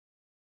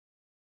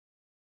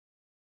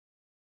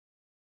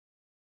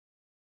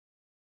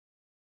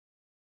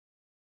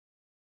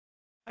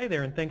Hi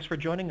there, and thanks for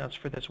joining us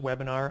for this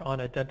webinar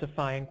on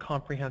identifying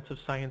comprehensive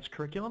science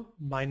curriculum.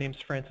 My name's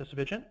Francis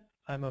Vigent.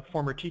 I'm a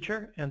former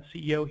teacher and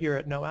CEO here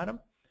at KnowAtom. I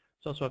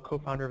was also a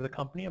co-founder of the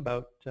company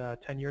about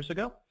 10 years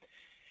ago.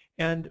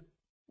 And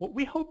what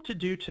we hope to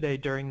do today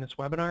during this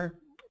webinar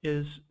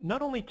is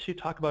not only to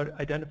talk about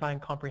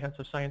identifying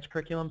comprehensive science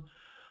curriculum,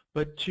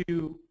 but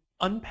to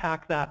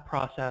unpack that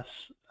process,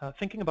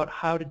 thinking about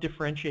how to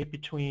differentiate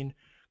between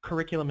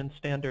curriculum and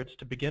standards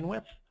to begin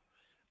with.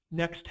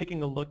 Next,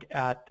 taking a look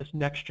at this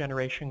next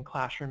generation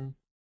classroom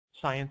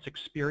science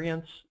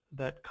experience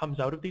that comes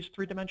out of these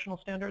three-dimensional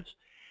standards,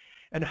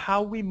 and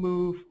how we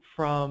move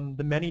from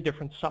the many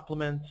different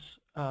supplements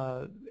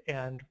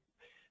and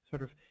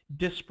sort of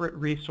disparate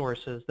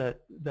resources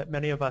that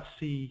many of us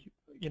see,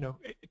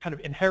 kind of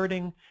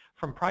inheriting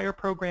from prior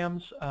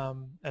programs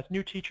as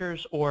new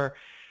teachers, or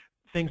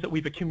things that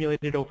we've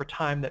accumulated over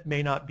time that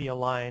may not be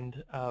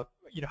aligned.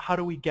 How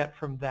do we get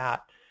from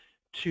that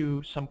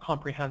to some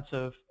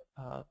comprehensive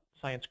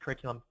science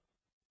curriculum?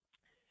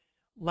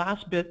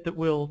 Last bit that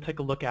we'll take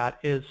a look at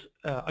is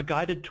a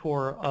guided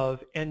tour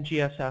of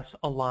NGSS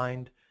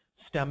aligned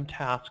STEM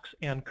tasks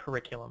and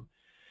curriculum.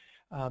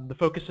 The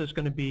focus is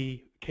going to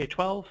be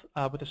K-12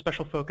 with a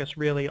special focus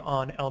really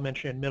on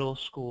elementary and middle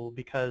school,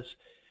 because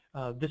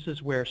this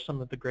is where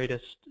some of the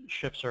greatest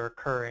shifts are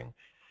occurring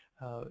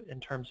in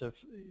terms of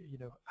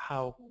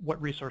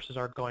what resources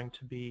are going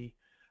to be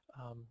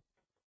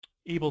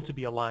able to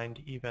be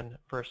aligned even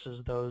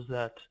versus those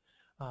that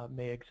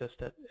may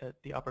exist at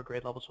the upper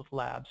grade levels with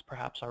labs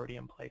perhaps already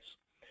in place.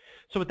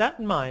 So with that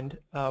in mind,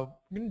 we're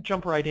going to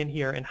jump right in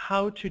here and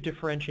how to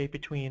differentiate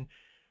between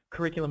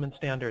curriculum and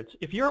standards.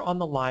 If you're on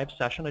the live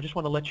session, I just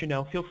want to let you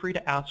know, feel free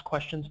to ask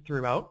questions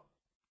throughout.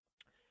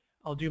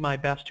 I'll do my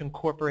best to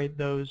incorporate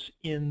those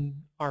in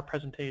our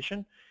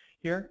presentation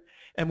here.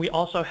 And we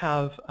also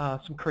have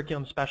some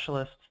curriculum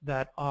specialists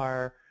that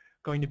are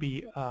going to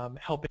be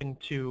helping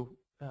to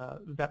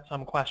vet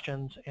some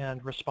questions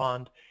and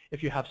respond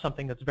if you have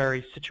something that's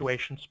very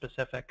situation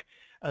specific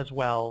as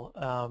well,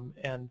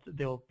 and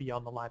they'll be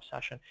on the live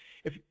session.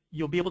 If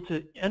you'll be able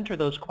to enter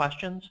those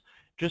questions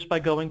just by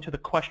going to the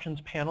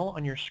questions panel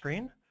on your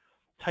screen,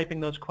 typing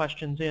those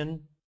questions in,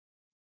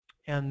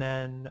 and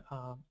then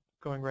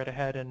going right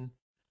ahead and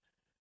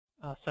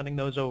sending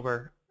those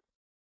over.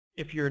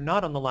 If you're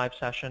not on the live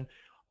session,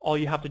 all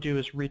you have to do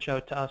is reach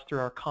out to us through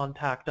our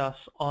contact us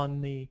on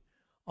the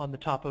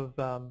top of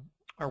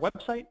our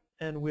website,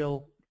 and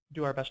we'll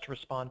do our best to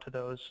respond to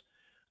those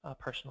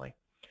personally.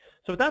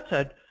 So with that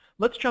said,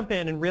 let's jump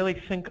in and really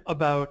think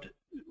about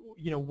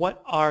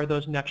what are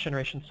those next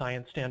generation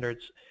science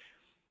standards.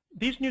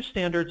 These new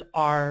standards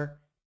are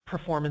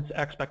performance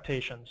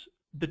expectations.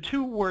 The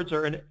two words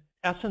are in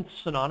essence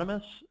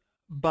synonymous,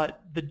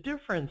 but the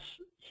difference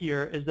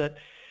here is that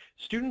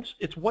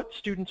it's what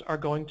students are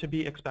going to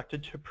be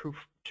expected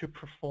to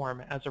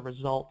perform as a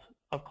result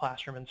of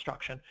classroom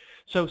instruction.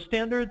 So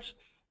standards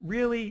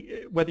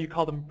really, whether you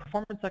call them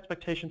performance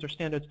expectations or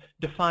standards,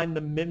 define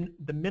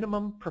the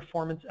minimum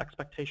performance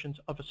expectations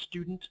of a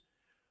student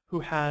who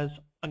has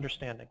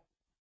understanding,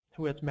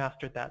 who has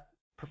mastered that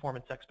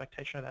performance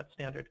expectation or that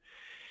standard.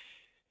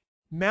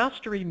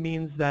 Mastery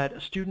means that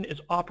a student is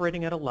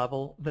operating at a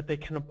level that they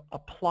can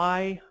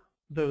apply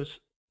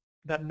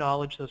that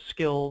knowledge, those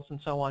skills,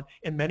 and so on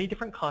in many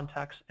different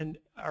contexts and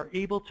are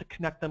able to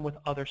connect them with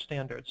other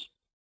standards.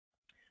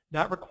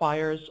 That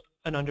requires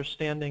an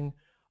understanding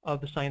of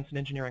the science and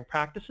engineering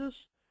practices,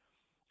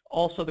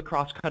 also the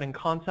cross-cutting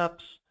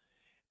concepts,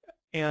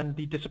 and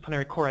the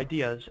disciplinary core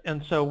ideas.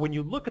 And so when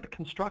you look at the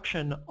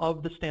construction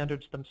of the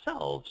standards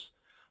themselves,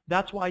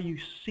 that's why you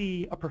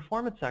see a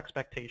performance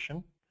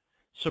expectation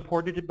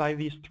supported by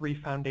these three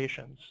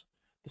foundations: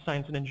 the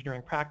science and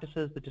engineering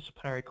practices, the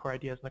disciplinary core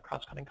ideas, and the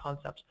cross-cutting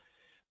concepts.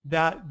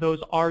 Those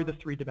are the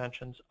three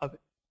dimensions of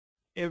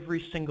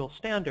every single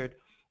standard,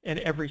 and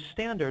every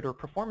standard or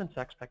performance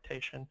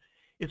expectation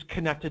is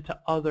connected to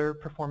other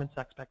performance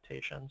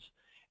expectations.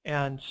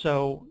 And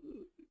so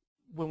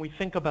when we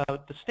think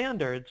about the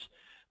standards,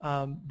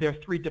 they're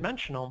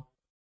three-dimensional,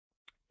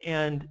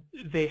 and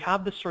they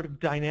have this sort of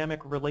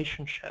dynamic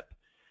relationship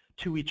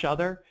to each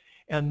other,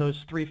 and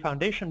those three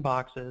foundation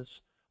boxes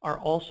are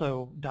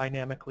also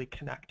dynamically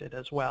connected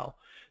as well.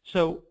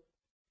 So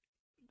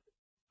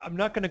I'm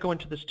not going to go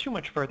into this too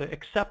much further,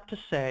 except to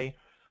say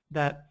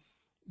that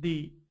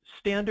the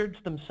standards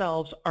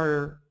themselves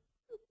are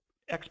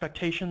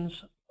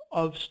expectations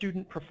of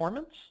student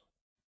performance.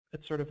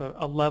 It's sort of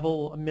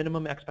a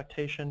minimum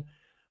expectation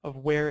of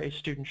where a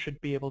student should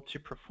be able to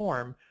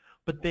perform,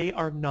 but they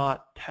are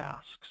not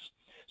tasks.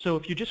 So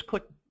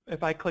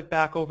if I click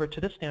back over to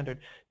this standard,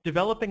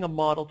 developing a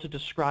model to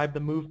describe the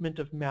movement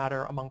of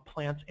matter among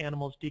plants,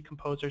 animals,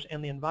 decomposers,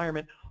 and the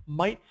environment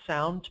might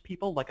sound to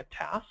people like a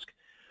task,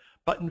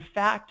 but in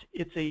fact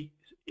it's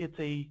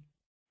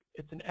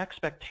an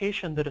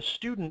expectation that a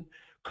student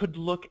could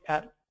look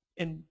at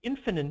an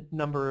infinite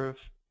number of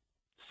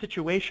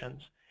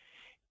situations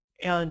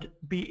and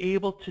be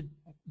able to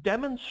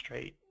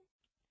demonstrate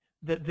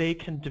that they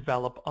can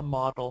develop a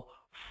model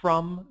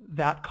from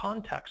that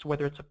context,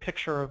 whether it's a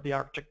picture of the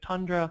Arctic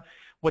tundra,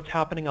 what's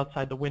happening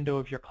outside the window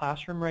of your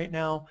classroom right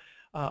now,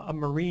 a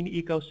marine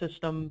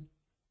ecosystem,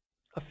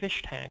 a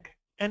fish tank,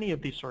 any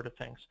of these sort of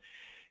things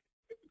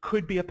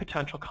could be a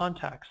potential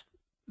context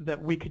that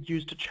we could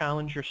use to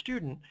challenge your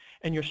student,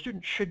 and your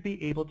student should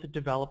be able to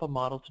develop a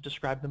model to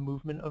describe the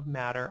movement of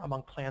matter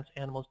among plants,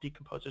 animals,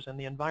 decomposers, and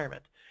the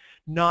environment,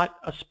 not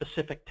a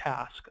specific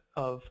task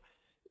of,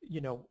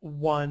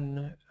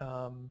 one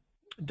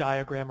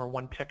diagram or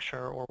one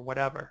picture or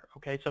whatever.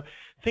 Okay, so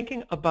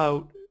thinking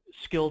about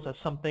skills as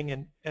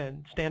something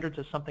and standards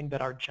as something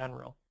that are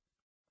general.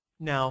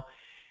 Now,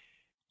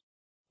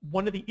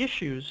 one of the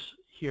issues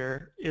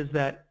here is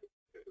that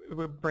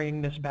we're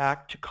bringing this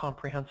back to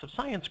comprehensive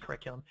science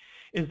curriculum,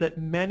 is that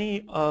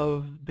many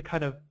of the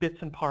kind of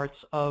bits and parts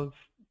of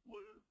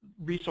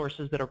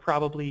resources that are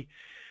probably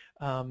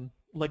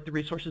like the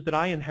resources that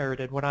I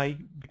inherited when I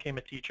became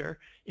a teacher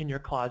in your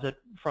closet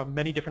from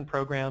many different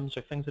programs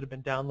or things that have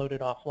been downloaded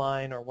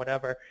offline or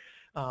whatever,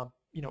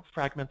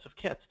 fragments of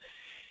kits,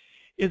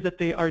 is that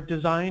they are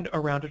designed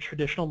around a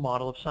traditional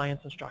model of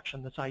science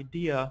instruction, this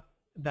idea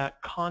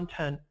that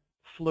content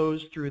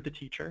flows through the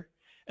teacher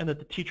and that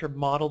the teacher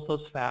models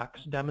those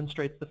facts,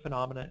 demonstrates the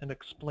phenomena, and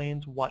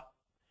explains what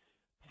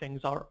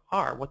things are,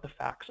 what the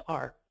facts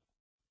are.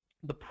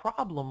 The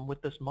problem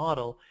with this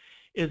model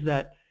is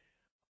that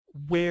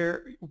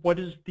what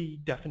is the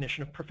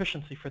definition of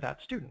proficiency for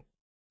that student?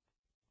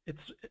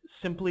 It's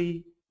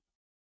simply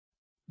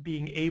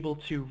being able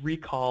to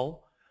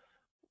recall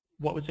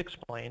what was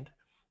explained,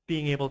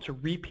 being able to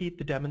repeat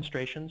the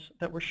demonstrations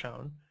that were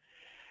shown,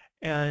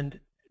 and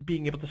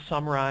being able to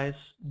summarize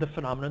the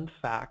phenomenon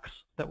facts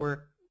that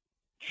were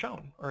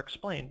shown or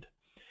explained.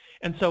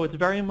 And so it's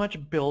very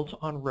much built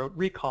on rote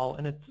recall,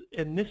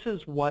 and this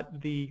is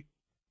what the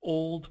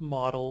old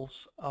models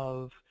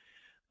of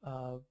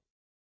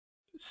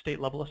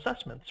state-level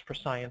assessments for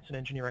science and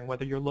engineering,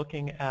 whether you're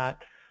looking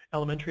at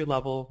elementary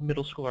level,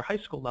 middle school, or high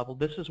school level,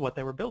 this is what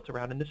they were built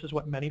around, and this is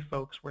what many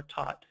folks were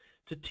taught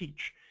to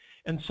teach.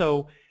 And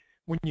so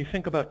when you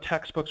think about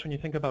textbooks, when you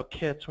think about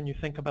kits, when you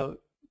think about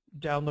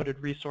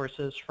downloaded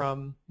resources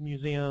from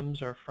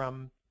museums or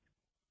from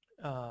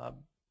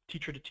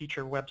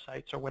teacher-to-teacher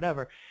websites or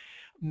whatever,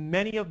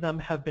 many of them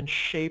have been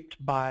shaped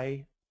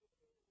by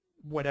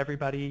what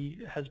everybody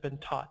has been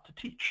taught to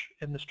teach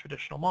in this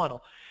traditional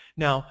model.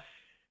 Now,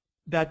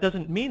 that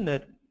doesn't mean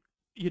that,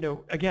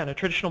 again, a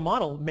traditional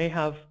model may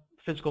have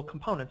physical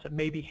components. It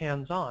may be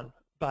hands-on,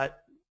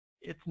 but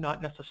it's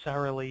not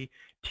necessarily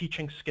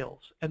teaching skills.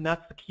 And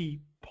that's the key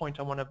point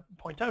I want to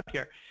point out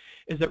here,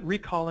 is that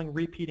recalling,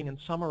 repeating, and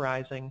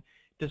summarizing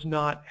does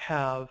not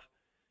have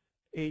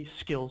a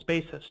skills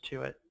basis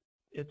to it.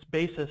 Its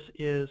basis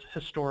is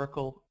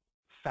historical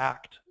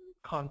fact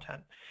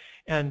content.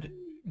 And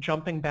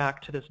jumping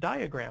back to this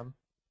diagram,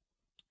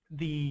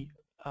 the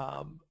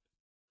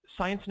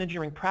science and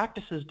engineering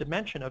practices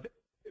dimension of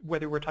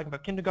whether we're talking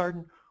about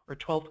kindergarten or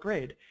 12th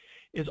grade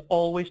is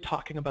always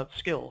talking about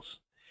skills.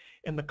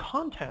 And the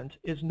content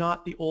is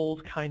not the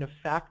old kind of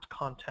fact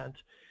content,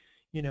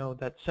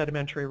 that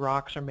sedimentary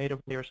rocks are made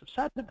of layers of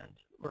sediment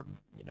or,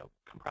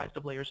 comprised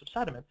of layers of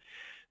sediment.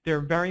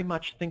 They're very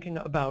much thinking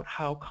about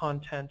how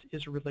content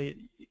is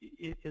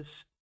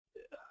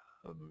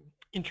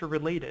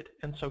interrelated.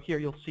 And so here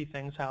you'll see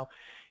things how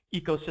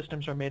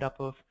ecosystems are made up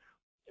of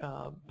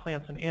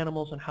plants and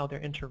animals and how they're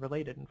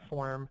interrelated and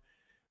form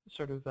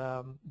sort of,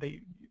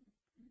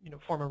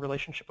 form a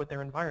relationship with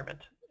their environment,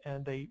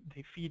 and they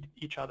feed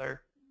each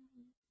other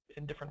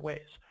in different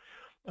ways.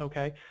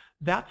 Okay,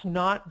 that's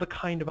not the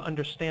kind of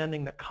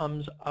understanding that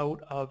comes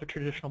out of a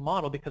traditional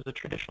model, because the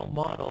traditional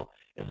model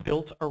is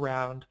built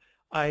around,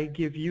 I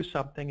give you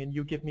something and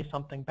you give me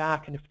something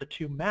back, and if the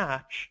two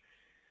match,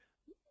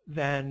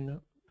 then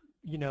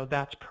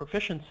that's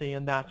proficiency,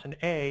 and that's an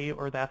A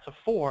or that's a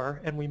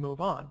 4, and we move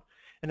on.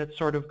 And it's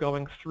sort of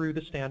going through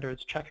the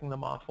standards, checking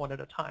them off one at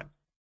a time.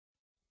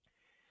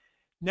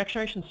 Next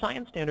generation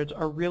science standards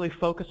are really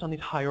focused on these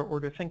higher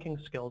order thinking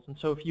skills. And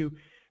so if you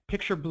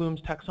picture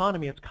Bloom's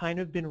taxonomy, it's kind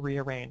of been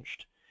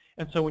rearranged.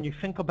 And so when you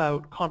think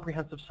about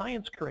comprehensive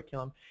science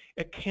curriculum,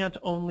 it can't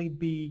only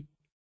be,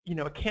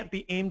 it can't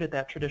be aimed at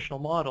that traditional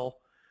model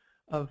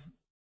of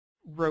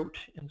rote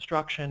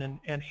instruction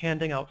and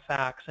handing out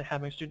facts and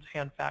having students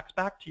hand facts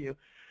back to you,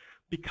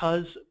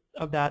 because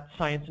of that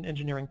science and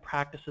engineering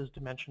practices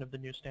dimension of the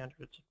new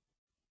standards.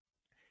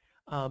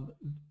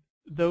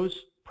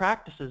 Those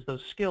practices,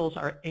 those skills,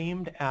 are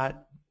aimed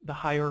at the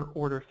higher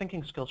order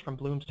thinking skills from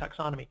Bloom's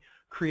taxonomy,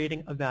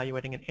 creating,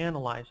 evaluating, and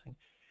analyzing.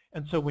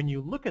 And so when you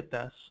look at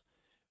this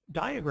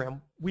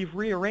diagram, we've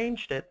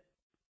rearranged it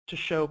to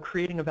show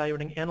creating,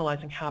 evaluating,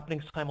 analyzing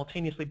happening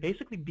simultaneously,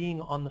 basically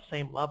being on the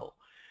same level.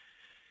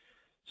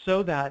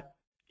 So that,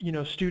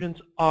 students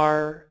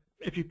are,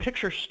 if you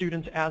picture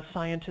students as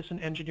scientists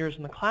and engineers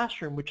in the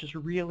classroom, which is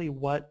really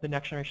what the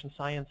next generation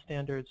science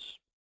standards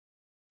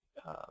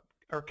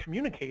are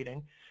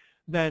communicating,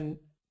 then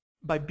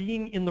by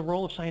being in the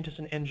role of scientist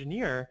and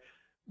engineer,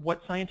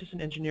 what scientists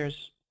and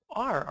engineers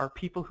are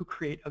people who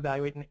create,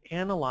 evaluate, and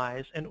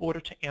analyze in order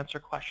to answer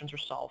questions or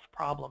solve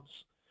problems.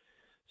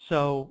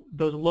 So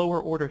those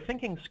lower order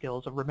thinking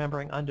skills of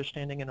remembering,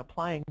 understanding, and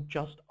applying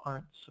just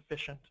aren't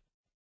sufficient.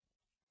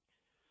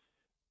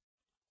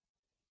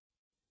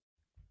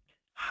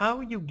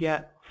 How you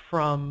get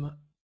from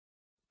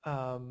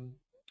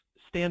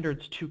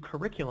standards to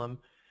curriculum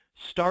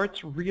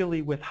starts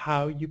really with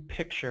how you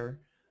picture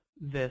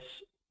this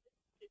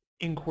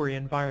inquiry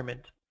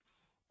environment.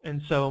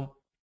 And so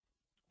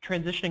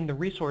transitioning the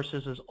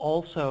resources is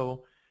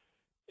also,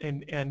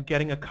 and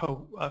getting a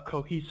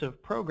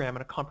cohesive program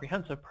and a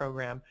comprehensive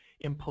program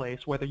in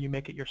place, whether you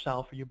make it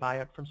yourself or you buy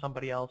it from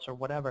somebody else or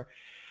whatever,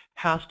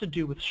 has to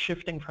do with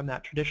shifting from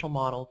that traditional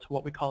model to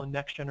what we call a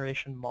next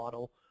generation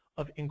model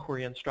of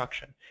inquiry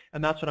instruction.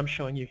 And that's what I'm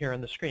showing you here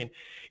on the screen.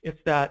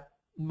 It's that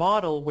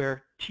model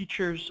where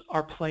teachers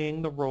are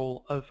playing the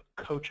role of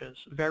coaches,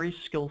 very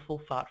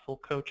skillful, thoughtful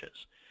coaches.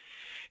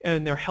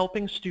 And they're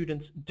helping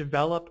students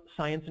develop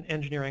science and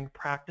engineering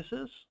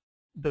practices,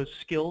 those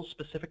skills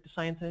specific to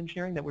science and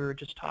engineering that we were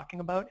just talking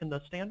about in the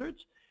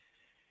standards,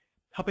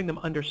 helping them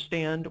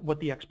understand what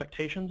the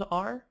expectations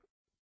are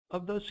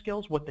of those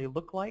skills, what they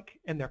look like,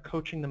 and they're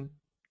coaching them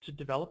to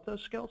develop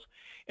those skills.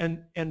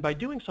 And by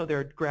doing so,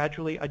 they're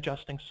gradually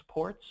adjusting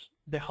supports.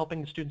 They're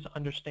helping the students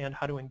understand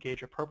how to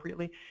engage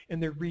appropriately,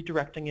 and they're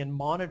redirecting and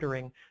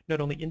monitoring not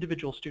only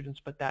individual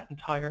students, but that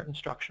entire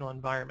instructional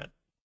environment.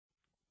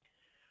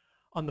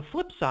 On the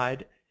flip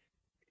side,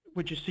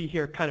 what you see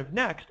here kind of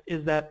next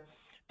is that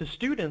the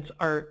students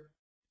are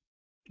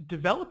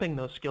developing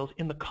those skills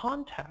in the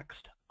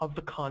context of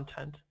the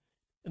content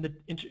and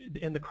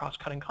in the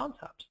cross-cutting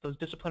concepts, those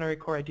disciplinary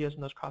core ideas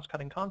and those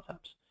cross-cutting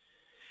concepts.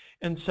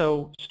 And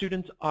so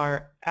students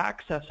are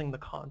accessing the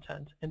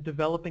content and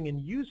developing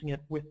and using it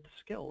with the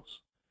skills.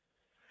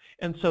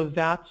 And so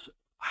that's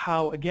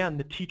how, again,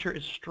 the teacher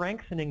is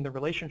strengthening the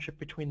relationship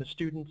between the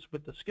students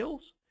with the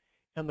skills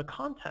and the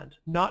content,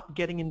 not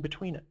getting in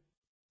between it.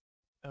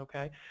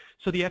 Okay?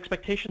 So the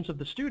expectations of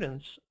the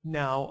students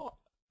now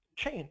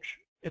change.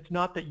 It's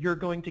not that you're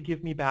going to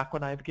give me back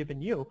what I've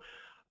given you,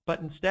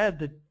 but instead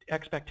the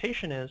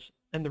expectation is,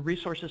 and the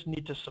resources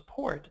need to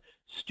support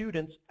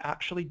students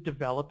actually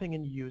developing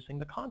and using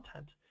the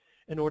content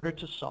in order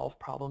to solve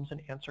problems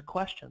and answer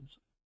questions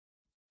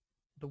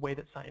the way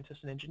that scientists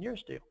and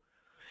engineers do.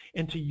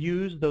 And to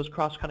use those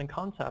cross-cutting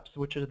concepts,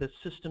 which are the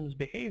systems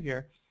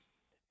behavior,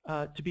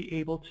 to be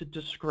able to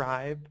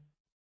describe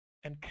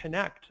and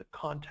connect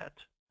content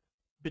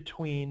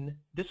between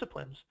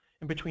disciplines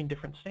and between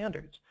different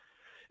standards.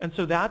 And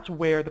so that's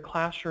where the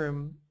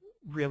classroom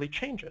really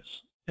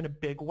changes in a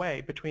big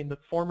way between the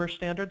former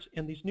standards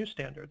and these new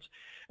standards.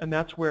 And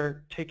that's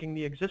where taking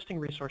the existing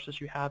resources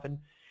you have and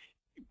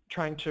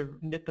trying to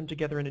knit them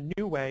together in a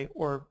new way,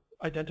 or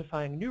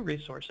identifying new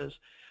resources,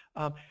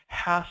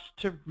 has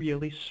to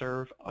really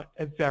serve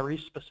a very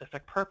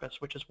specific purpose,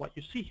 which is what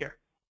you see here.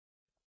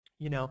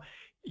 You know,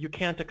 you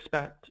can't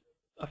expect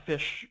a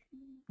fish,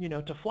 you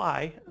know, to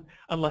fly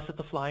unless it's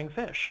a flying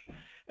fish.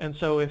 And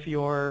so if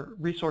your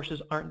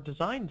resources aren't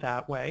designed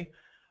that way,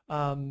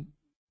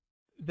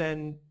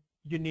 then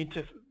you need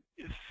to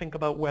think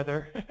about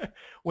whether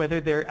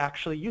they're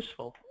actually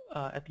useful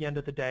at the end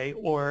of the day,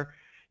 or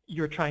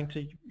you're trying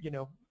to, you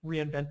know,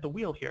 reinvent the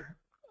wheel here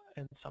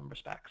in some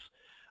respects.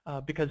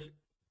 Because,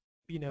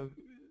 you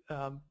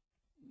know,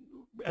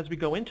 as we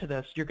go into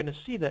this, you're going to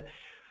see that,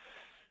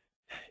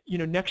 you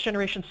know, next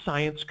generation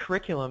science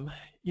curriculum,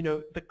 you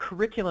know, the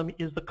curriculum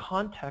is the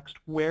context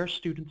where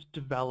students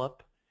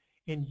develop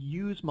and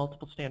use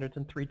multiple standards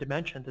in 3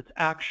 dimensions. It's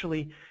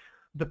actually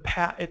the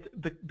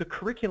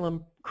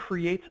curriculum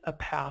creates a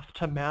path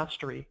to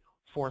mastery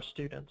for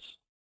students,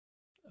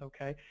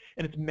 okay?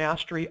 And it's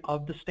mastery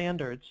of the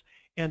standards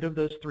and of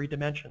those 3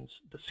 dimensions,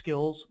 the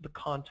skills, the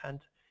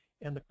content,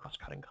 and the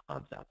cross-cutting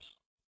concepts,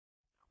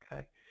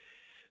 okay?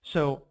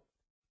 So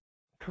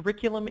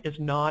curriculum is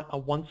not a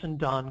once and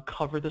done,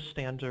 cover the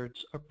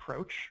standards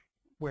approach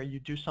where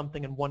you do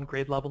something in one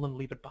grade level and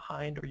leave it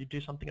behind, or you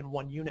do something in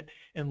one unit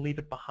and leave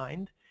it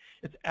behind.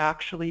 It's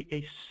actually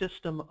a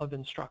system of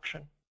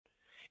instruction.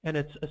 And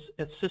it's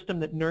a system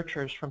that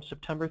nurtures from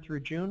September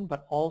through June,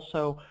 but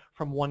also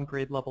from one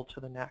grade level to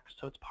the next.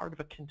 So it's part of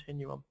a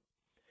continuum.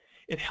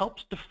 It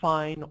helps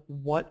define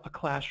what a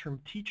classroom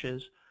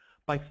teaches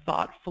by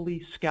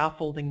thoughtfully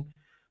scaffolding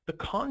the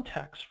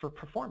context for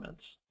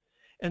performance.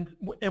 And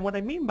what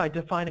I mean by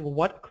defining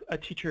what a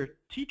teacher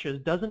teaches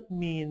doesn't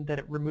mean that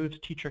it removes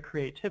teacher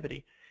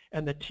creativity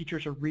and that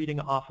teachers are reading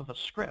off of a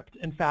script.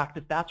 In fact,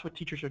 if that's what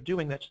teachers are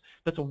doing, that's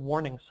a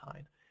warning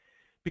sign.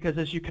 Because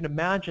as you can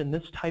imagine,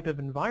 this type of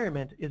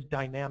environment is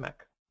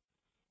dynamic,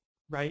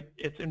 right?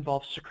 It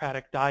involves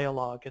Socratic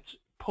dialogue. It's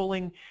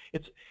pulling,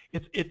 it's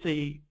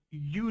a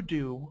you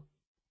do,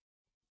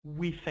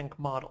 we think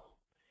model.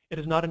 It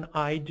is not an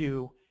I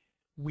do,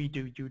 we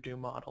do, you do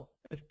model.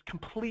 It's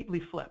completely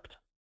flipped,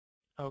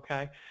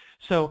 okay?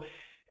 So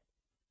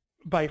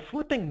by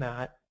flipping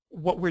that,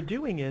 what we're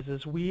doing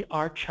is we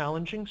are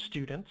challenging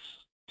students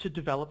to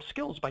develop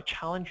skills by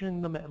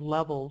challenging them at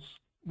levels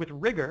with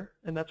rigor,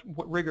 and that's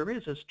what rigor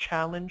is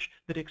challenge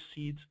that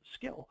exceeds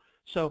skill.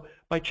 So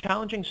by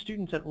challenging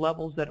students at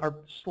levels that are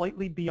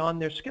slightly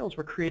beyond their skills,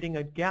 we're creating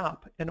a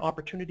gap, an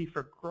opportunity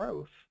for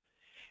growth.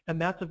 And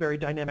that's a very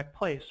dynamic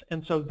place.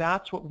 And so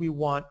that's what we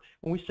want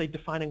when we say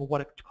defining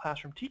what a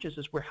classroom teaches,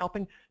 is we're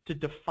helping to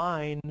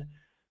define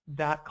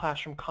that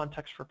classroom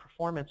context for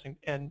performance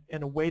and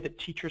in a way that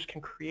teachers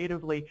can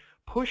creatively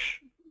push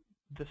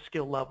the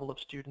skill level of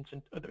students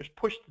and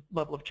push the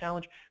level of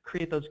challenge,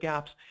 create those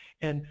gaps,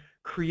 and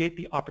create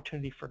the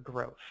opportunity for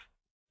growth.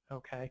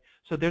 Okay,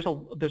 so there's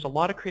a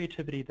lot of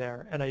creativity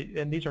there,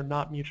 and these are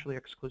not mutually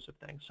exclusive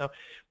things. So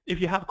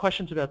if you have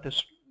questions about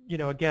this,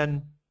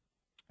 again,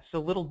 it's a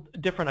little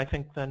different, I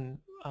think, than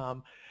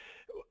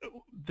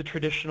the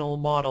traditional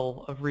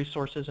model of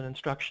resources and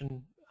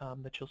instruction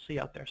that you'll see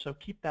out there. So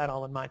keep that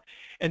all in mind,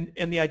 and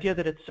the idea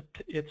that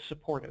it's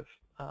supportive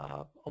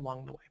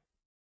along the way,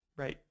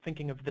 right?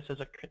 Thinking of this as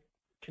a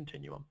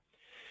continuum.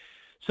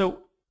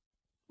 So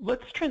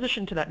let's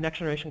transition to that next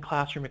generation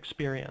classroom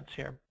experience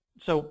here.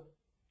 So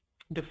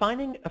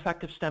defining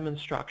effective STEM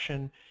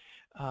instruction,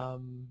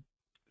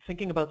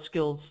 thinking about the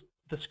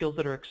skills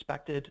that are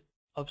expected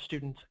of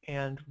students,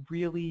 and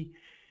really,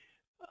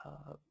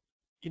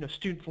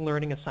 students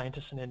learning as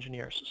scientists and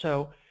engineers.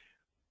 So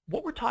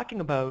what we're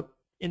talking about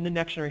in the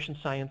next generation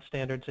science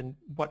standards and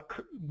what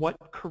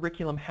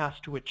curriculum has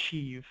to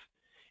achieve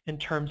in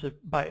terms of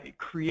by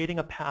creating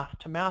a path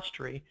to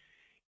mastery,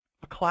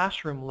 a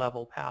classroom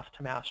level path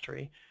to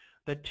mastery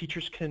that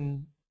teachers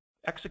can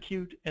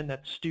execute and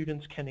that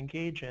students can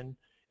engage in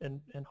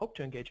and hope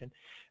to engage in,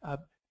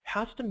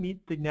 has to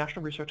meet the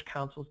National Research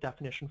Council's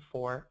definition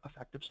for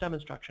effective STEM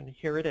instruction.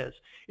 Here it is.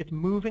 It's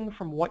moving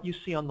from what you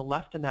see on the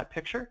left in that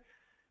picture,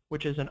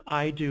 which is an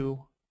I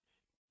do,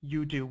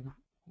 you do,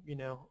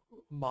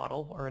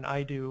 model, or an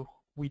I do,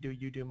 we do,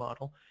 you do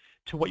model,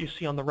 to what you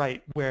see on the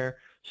right, where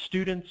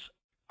students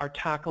are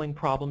tackling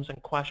problems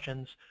and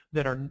questions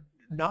that are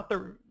not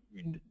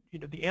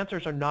the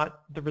answers are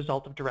not the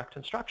result of direct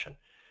instruction.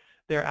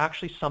 They're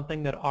actually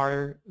something that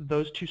are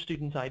those two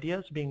students'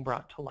 ideas being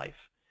brought to life.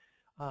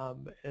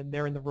 And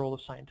they're in the role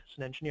of scientists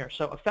and engineers.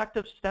 So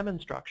effective STEM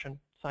instruction,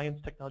 science,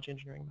 technology,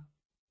 engineering,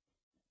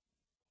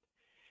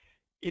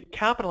 it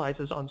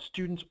capitalizes on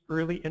students'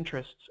 early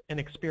interests and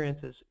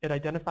experiences. It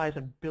identifies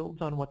and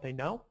builds on what they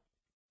know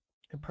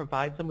and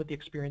provides them with the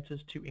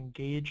experiences to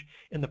engage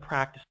in the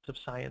practice of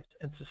science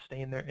and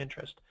sustain their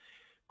interest.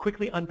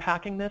 Quickly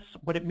unpacking this,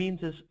 what it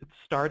means is it's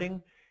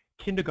starting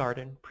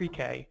kindergarten,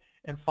 pre-K,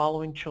 and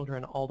following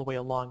children all the way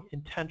along,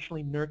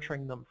 intentionally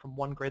nurturing them from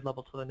one grade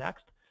level to the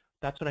next.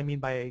 That's what I mean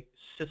by a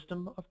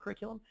system of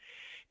curriculum.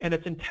 And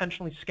it's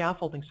intentionally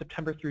scaffolding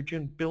September through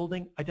June,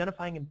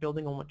 identifying and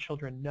building on what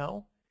children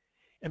know,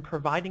 and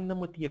providing them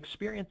with the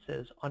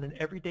experiences on an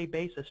everyday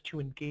basis to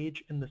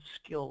engage in the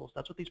skills.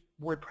 That's what these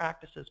word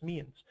practices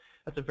means.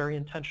 That's a very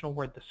intentional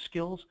word, the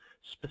skills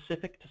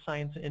specific to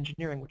science and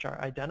engineering, which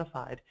are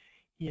identified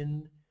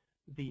in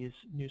these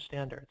new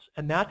standards.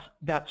 And that's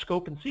that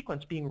scope and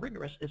sequence being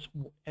rigorous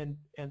and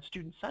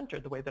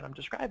student-centered, the way that I'm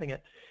describing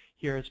it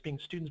here as being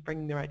students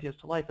bringing their ideas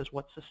to life, is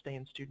what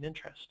sustains student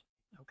interest.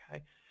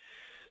 Okay,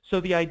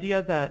 so the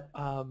idea that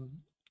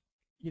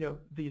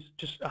these,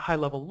 just a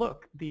high-level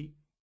look, the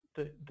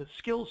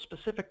skills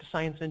specific to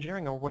science and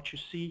engineering are what you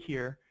see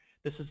here.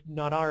 This is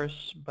not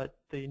ours, but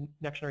the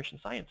next generation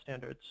science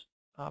standards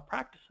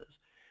practices.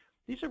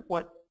 These are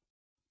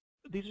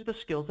the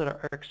skills that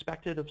are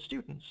expected of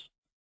students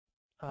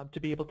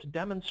to be able to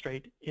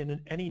demonstrate in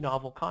any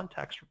novel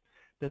context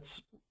that's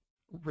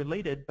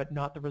related but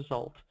not the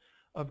result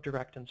of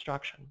direct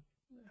instruction.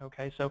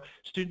 Okay, so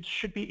students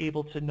should be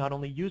able to not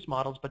only use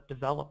models but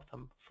develop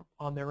them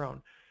on their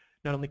own,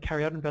 not only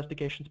carry out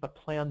investigations but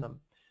plan them,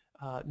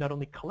 not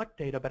only collect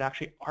data but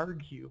actually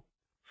argue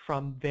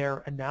from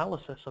their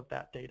analysis of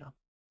that data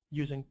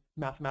using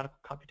mathematical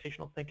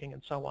computational thinking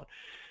and so on.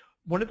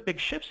 One of the big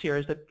shifts here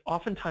is that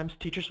oftentimes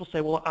teachers will say,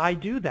 well, I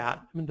do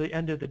that. At the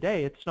end of the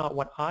day, it's not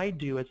what I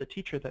do as a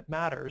teacher that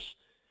matters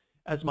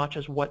as much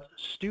as what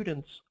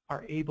students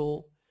are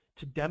able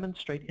to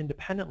demonstrate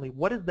independently.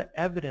 What is the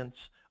evidence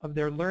of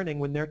their learning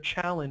when they're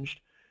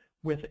challenged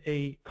with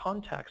a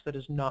context that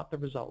is not the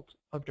result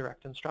of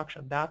direct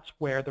instruction? That's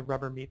where the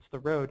rubber meets the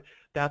road.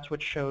 That's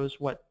what shows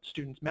what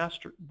students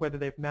master, whether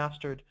they've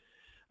mastered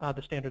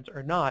the standards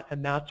or not,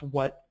 and that's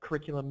what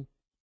curriculum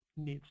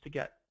needs to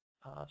get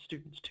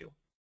students to.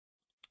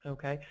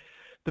 Okay,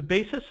 the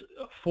basis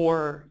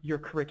for your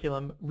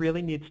curriculum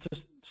really needs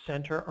to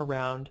center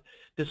around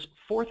this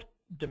fourth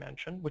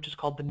dimension, which is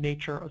called the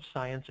nature of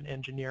science and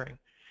engineering.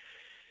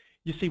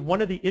 You see,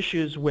 one of the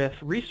issues with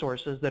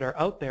resources that are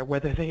out there,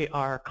 whether they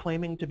are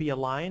claiming to be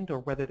aligned or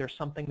whether there's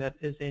something that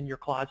is in your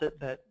closet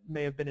that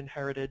may have been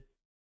inherited,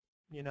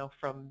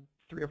 from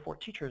 3 or 4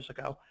 teachers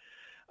ago,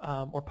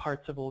 or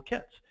parts of little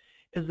kids,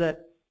 is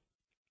that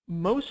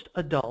most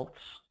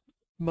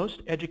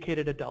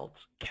educated adults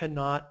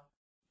cannot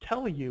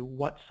tell you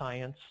what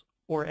science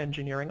or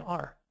engineering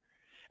are.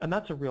 And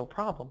that's a real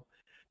problem,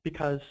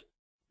 because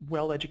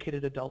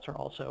well-educated adults are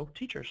also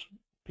teachers,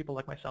 people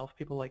like myself,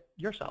 people like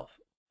yourself,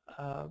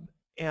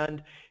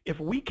 And if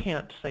we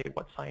can't say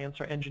what science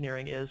or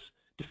engineering is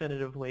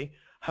definitively,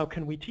 how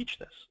can we teach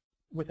this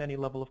with any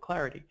level of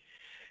clarity?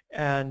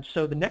 And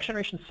so the next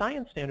generation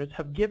science standards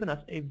have given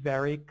us a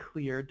very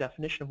clear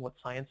definition of what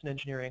science and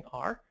engineering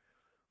are,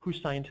 who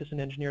scientists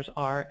and engineers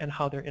are, and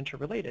how they're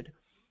interrelated.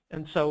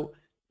 And so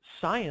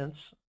science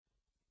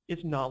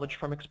is knowledge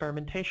from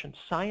experimentation.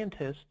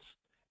 Scientists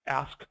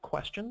ask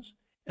questions,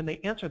 and they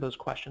answer those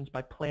questions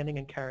by planning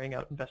and carrying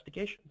out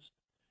investigations.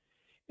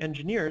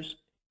 Engineers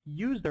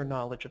use their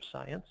knowledge of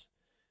science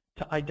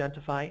to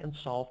identify and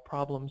solve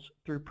problems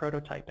through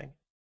prototyping.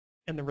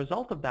 And the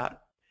result of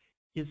that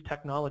is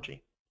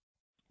technology.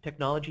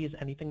 Technology is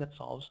anything that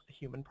solves a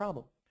human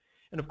problem.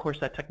 And of course,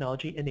 that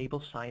technology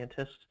enables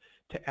scientists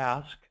to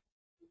ask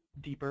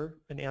deeper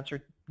and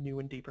answer new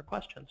and deeper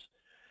questions.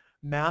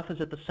 Math is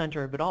at the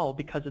center of it all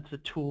because it's a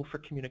tool for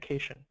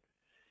communication.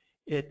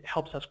 It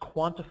helps us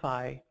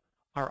quantify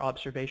our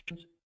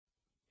observations,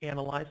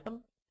 analyze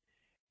them,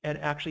 and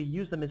actually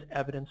use them as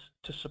evidence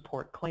to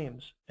support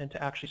claims and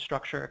to actually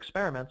structure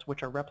experiments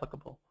which are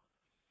replicable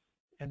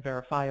and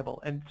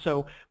verifiable. And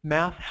so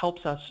math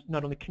helps us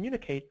not only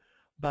communicate,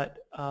 but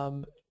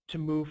to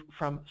move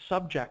from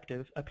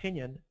subjective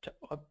opinion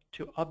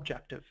to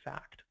objective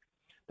fact.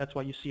 That's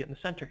why you see it in the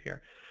center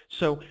here.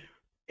 So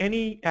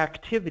any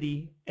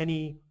activity,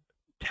 any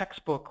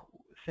textbook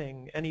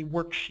thing, any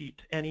worksheet,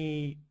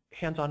 any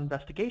hands-on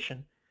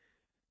investigation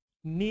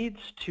needs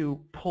to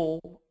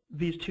pull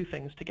these two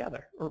things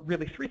together, or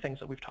really three things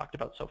that we've talked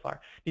about so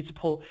far.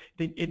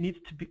 It needs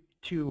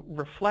to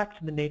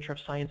reflect the nature of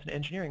science and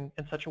engineering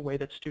in such a way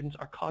that students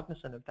are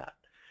cognizant of that.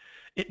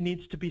 It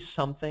needs to be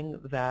something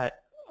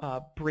that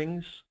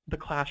brings the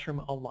classroom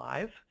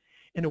alive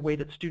in a way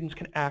that students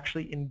can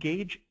actually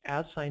engage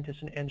as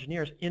scientists and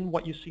engineers in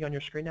what you see on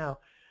your screen now,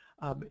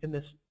 in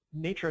this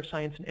nature of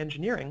science and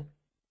engineering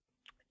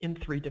in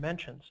 3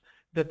 dimensions,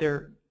 that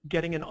they're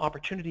getting an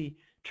opportunity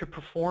to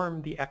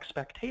perform the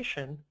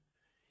expectation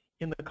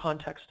in the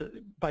context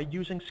by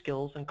using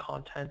skills and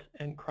content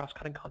and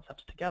cross-cutting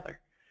concepts together.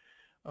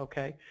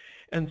 Okay,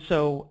 and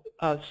so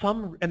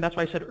and that's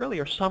why I said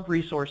earlier, some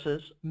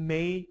resources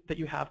that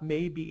you have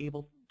may be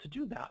able to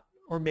do that,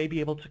 or may be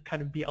able to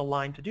kind of be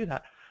aligned to do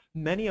that.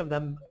 Many of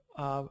them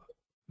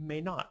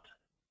may not,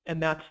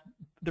 and that's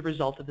the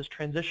result of this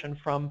transition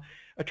from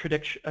a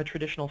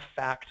traditional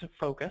fact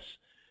focus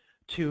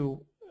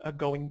to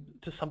going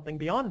to something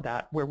beyond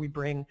that, where we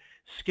bring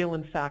skill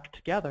and fact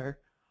together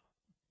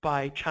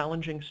by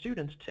challenging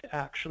students to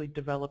actually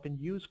develop and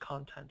use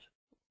content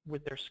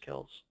with their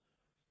skills.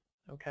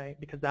 Okay,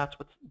 because that's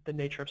what the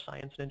nature of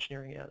science and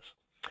engineering is.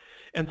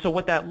 And so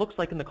what that looks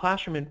like in the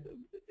classroom,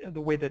 and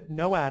the way that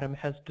KnowAtom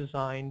has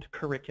designed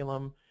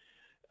curriculum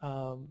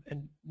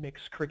and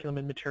makes curriculum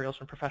and materials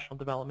from professional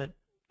development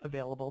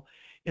available,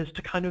 is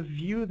to kind of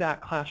view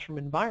that classroom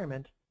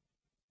environment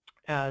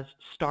as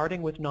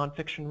starting with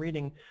nonfiction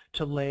reading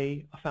to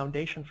lay a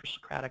foundation for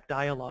Socratic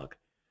dialogue,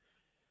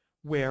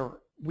 where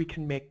we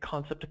can make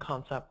concept to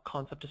concept,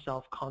 concept to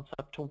self,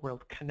 concept to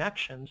world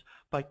connections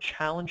by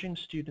challenging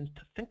students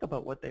to think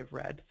about what they've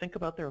read, think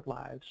about their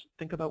lives,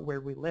 think about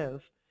where we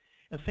live,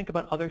 and think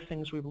about other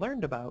things we've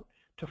learned about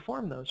to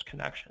form those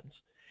connections.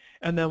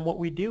 And then what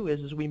we do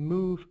is we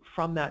move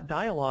from that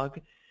dialogue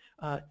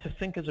to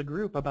think as a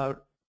group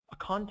about a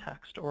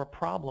context or a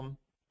problem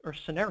or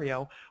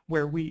scenario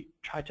where we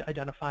try to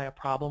identify a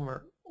problem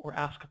or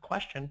ask a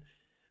question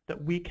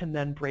that we can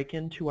then break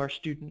into our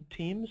student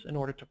teams in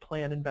order to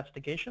plan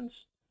investigations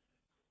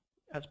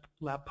as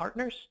lab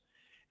partners,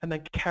 and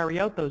then carry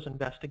out those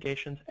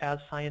investigations as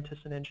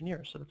scientists and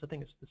engineers. So that's the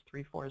thing, is this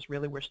 3-4 is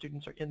really where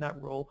students are in that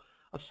role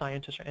of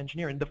scientist or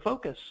engineer. And the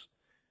focus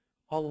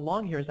all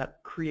along here is that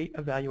create,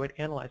 evaluate,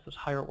 analyze, those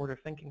higher order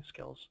thinking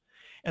skills.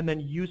 And then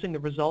using the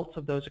results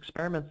of those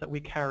experiments that we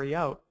carry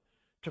out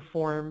to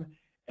form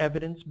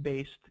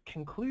evidence-based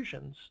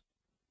conclusions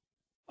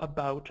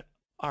about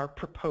our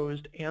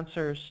proposed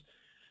answers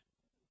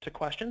to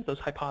questions, those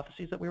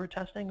hypotheses that we were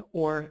testing,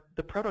 or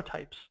the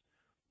prototypes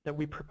that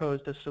we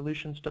proposed as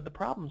solutions to the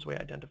problems we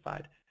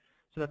identified.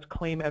 So that's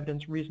claim,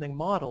 evidence, reasoning,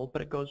 model,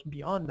 but it goes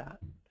beyond that,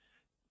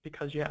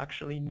 because you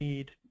actually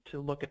need to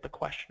look at the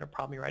question or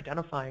problem you're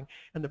identifying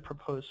and the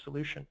proposed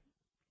solution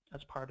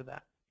as part of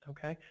that.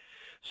 Okay,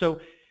 so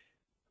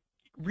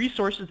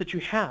resources that you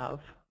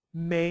have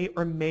may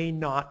or may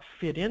not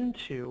fit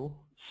into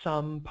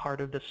some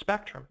part of the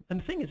spectrum. And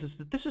the thing is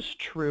that this is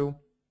true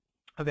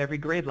of every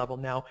grade level.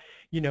 Now,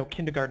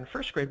 kindergarten,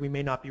 first grade, we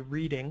may not be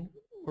reading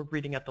or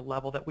reading at the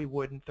level that we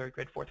would in 3rd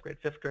grade, 4th grade,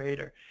 5th grade,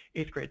 or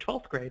 8th grade,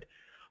 12th grade,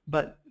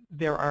 but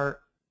there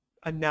are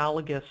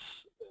analogous,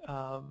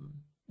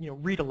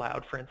 read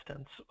aloud, for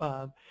instance.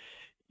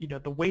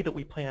 The way that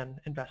we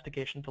plan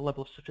investigations, the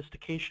level of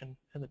sophistication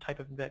and the type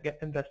of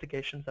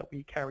investigations that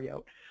we carry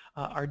out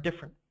are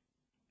different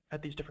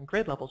at these different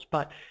grade levels,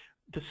 but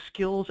the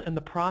skills and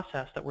the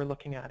process that we're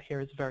looking at here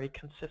is very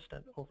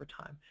consistent over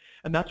time.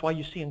 And that's why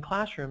you see in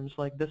classrooms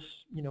like this,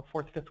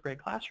 4th, 5th grade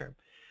classroom,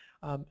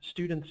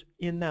 students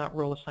in that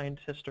role of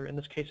scientist, or in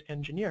this case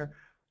engineer,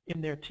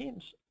 in their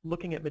teams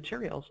looking at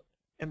materials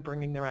and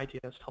bringing their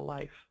ideas to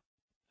life.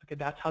 Okay,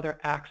 that's how they're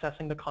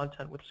accessing the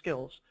content with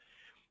skills.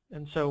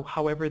 And so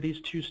however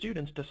these two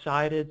students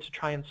decided to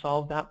try and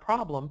solve that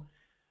problem,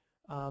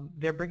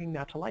 they're bringing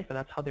that to life, and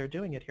that's how they're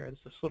doing it here.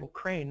 It's this little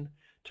crane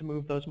to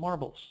move those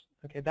marbles.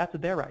 Okay, that's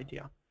their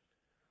idea.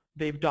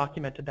 They've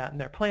documented that in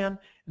their plan,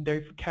 and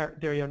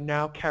they are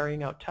now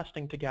carrying out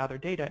testing to gather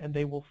data, and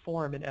they will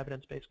form an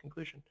evidence-based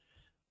conclusion.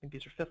 I think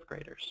these are 5th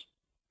graders.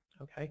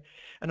 Okay,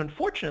 and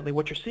unfortunately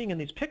what you're seeing in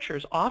these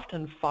pictures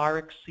often far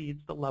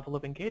exceeds the level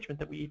of engagement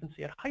that we even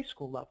see at high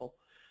school level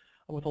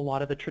with a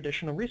lot of the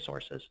traditional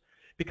resources.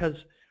 Because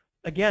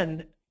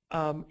again,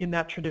 in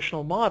that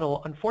traditional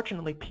model,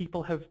 unfortunately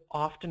people have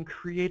often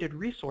created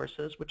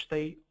resources which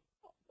they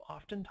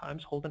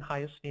oftentimes hold in high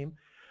esteem,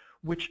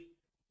 which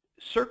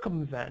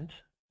circumvent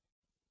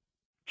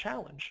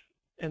challenge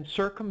and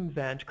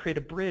create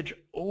a bridge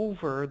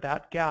over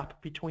that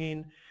gap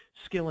between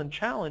skill and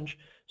challenge,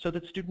 so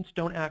that students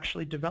don't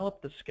actually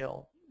develop the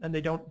skill and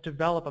they don't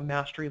develop a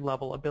mastery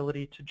level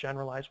ability to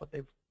generalize what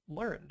they've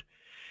learned.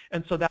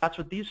 And so that's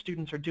what these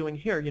students are doing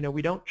here. You know,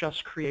 we don't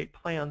just create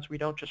plans, we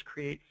don't just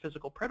create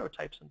physical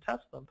prototypes and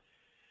test them.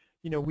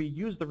 You know, we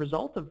use the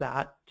result of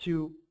that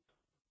to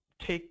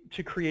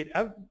create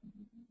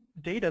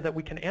data that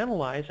we can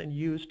analyze and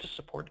use to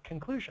support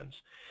conclusions.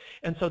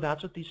 And so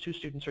that's what these two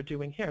students are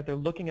doing here. They're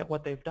looking at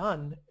what they've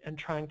done and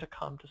trying to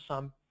come to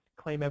some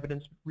claim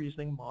evidence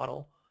reasoning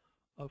model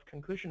of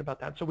conclusion about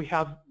that. So we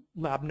have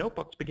lab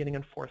notebooks beginning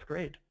in 4th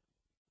grade.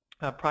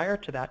 Prior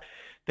to that,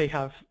 they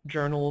have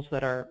journals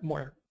that are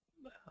more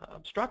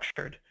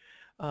structured,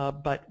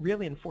 but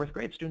really in 4th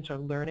grade, students are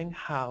learning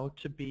how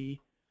to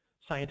be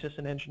scientists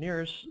and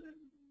engineers,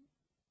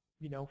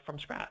 you know, from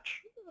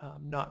scratch,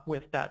 not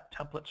with that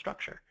template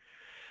structure.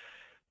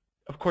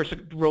 Of course,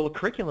 the role of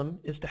curriculum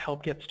is to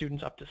help get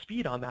students up to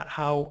speed on that.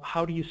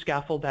 How do you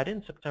scaffold that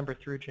in September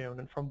through June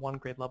and from one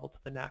grade level to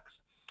the next?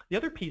 The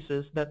other piece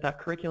is that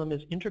curriculum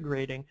is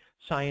integrating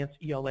science,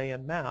 ELA,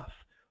 and math,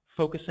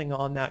 focusing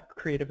on that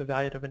creative,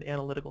 evaluative, and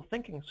analytical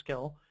thinking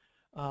skill,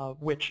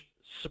 which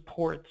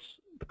supports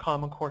the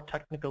Common Core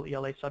technical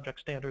ELA subject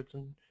standards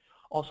and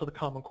also the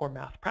Common Core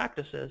math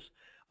practices.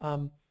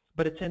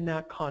 But it's in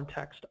that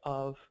context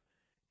of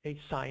a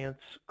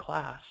science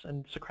class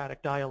and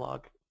Socratic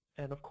dialogue,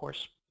 and of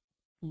course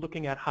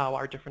looking at how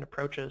our different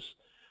approaches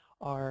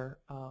are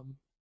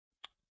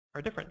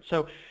different.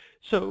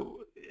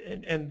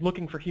 And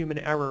looking for human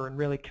error and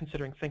really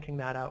considering thinking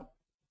that out.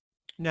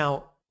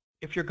 Now,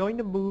 if you're going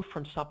to move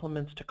from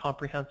supplements to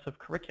comprehensive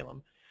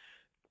curriculum,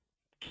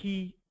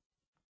 key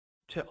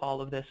to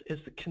all of this is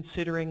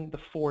considering the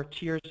 4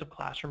 tiers of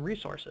classroom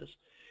resources.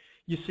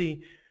 You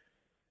see,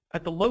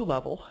 at the low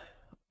level,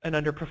 and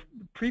under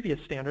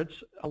previous standards,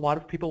 a lot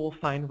of people will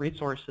find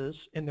resources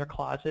in their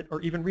closet,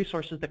 or even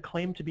resources that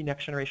claim to be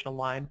next generation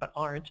aligned but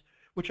aren't,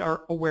 which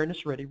are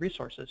awareness ready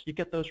resources. You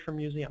get those from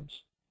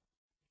museums.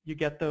 You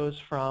get those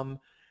from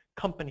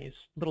companies,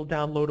 little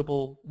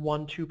downloadable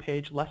 1-2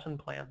 page lesson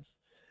plans.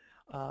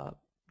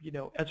 You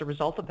know, as a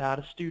result of that,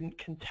 a student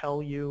can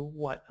tell you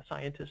what a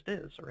scientist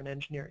is or an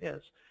engineer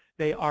is.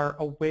 They are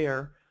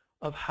aware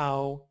of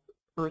how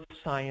earth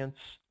science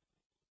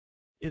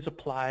is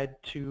applied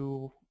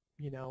to,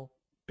 you know,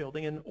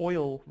 building an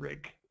oil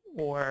rig,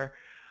 or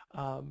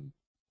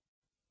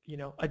you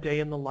know, a day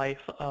in the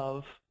life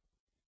of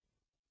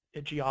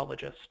a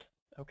geologist.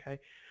 Okay,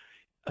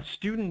 a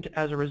student,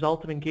 as a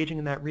result of engaging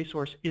in that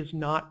resource, is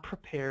not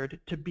prepared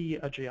to be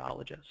a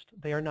geologist.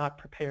 They are not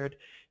prepared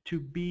to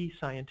be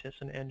scientists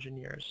and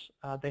engineers.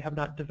 They have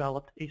not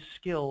developed a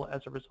skill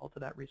as a result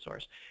of that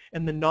resource.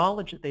 And the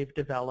knowledge that they've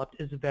developed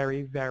is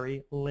very,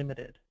 very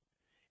limited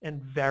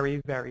and very,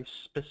 very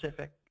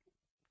specific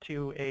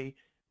to a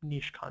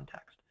niche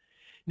context.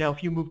 Now,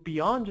 if you move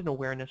beyond an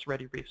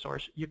awareness-ready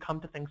resource, you come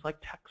to things like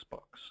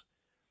textbooks.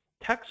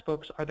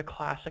 Textbooks are the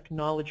classic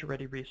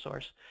knowledge-ready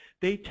resource.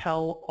 They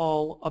tell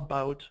all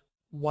about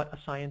what a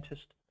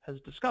scientist has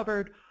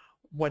discovered,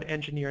 what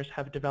engineers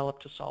have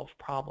developed to solve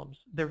problems.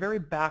 They're very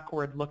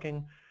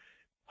backward-looking,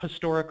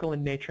 historical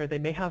in nature. They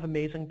may have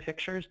amazing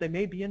pictures. They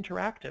may be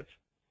interactive.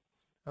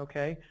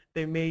 Okay,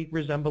 they may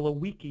resemble a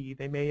wiki.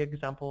 They may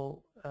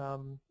resemble,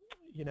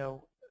 you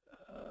know,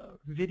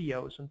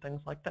 videos and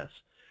things like this.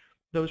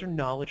 Those are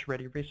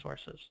knowledge-ready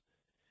resources.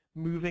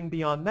 Moving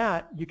beyond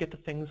that, you get to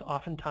things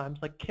oftentimes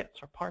like kits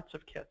or parts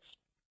of kits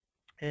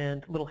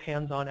and little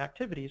hands-on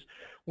activities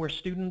where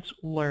students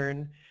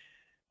learn,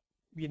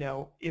 you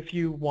know, if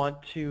you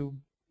want to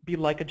be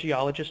like a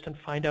geologist and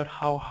find out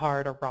how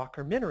hard a rock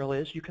or mineral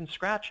is, you can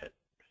scratch it.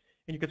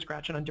 And you can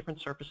scratch it on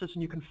different surfaces,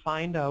 and you can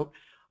find out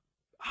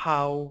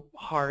how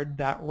hard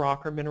that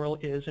rock or mineral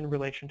is in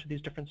relation to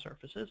these different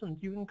surfaces, and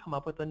you can come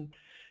up with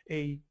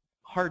a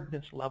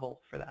hardness level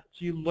for that.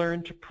 So you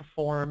learn to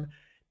perform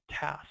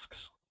tasks.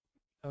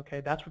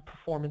 Okay, that's what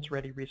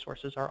performance-ready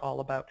resources are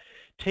all about.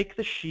 Take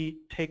the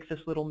sheet, take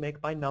this little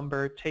make by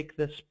number, take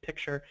this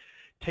picture,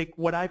 take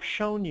what I've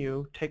shown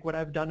you, take what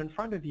I've done in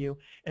front of you,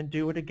 and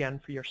do it again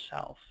for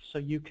yourself so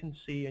you can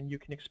see and you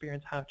can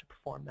experience how to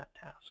perform that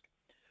task.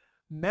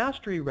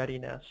 Mastery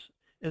readiness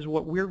is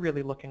what we're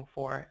really looking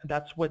for.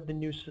 That's what the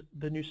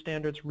new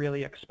standards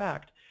really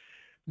expect.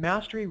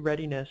 Mastery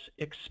readiness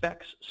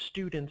expects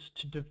students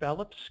to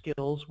develop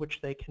skills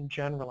which they can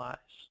generalize,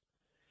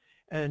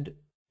 and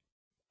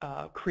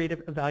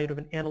creative, evaluative,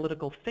 and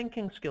analytical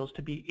thinking skills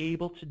to be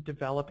able to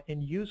develop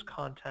and use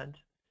content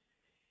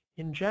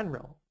in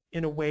general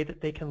in a way that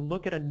they can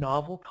look at a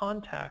novel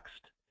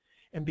context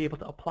and be able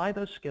to apply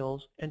those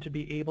skills and to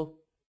be able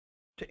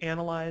to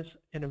analyze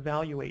and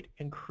evaluate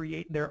and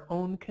create their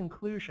own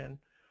conclusion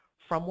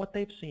from what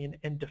they've seen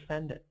and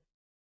defend it.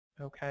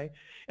 Okay,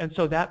 and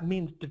so that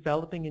means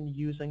developing and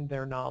using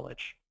their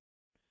knowledge.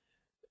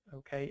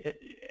 Okay,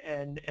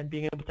 and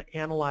being able to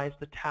analyze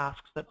the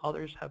tasks that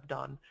others have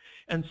done.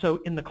 And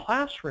so in the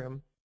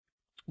classroom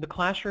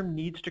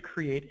needs to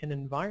create an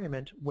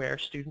environment where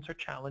students are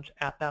challenged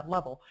at that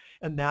level,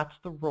 and that's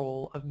the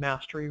role of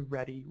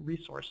mastery-ready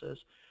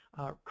resources,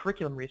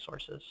 curriculum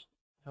resources.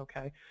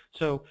 Okay,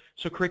 so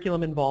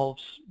curriculum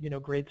involves,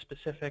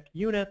 grade-specific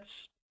units.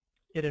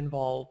 It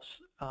involves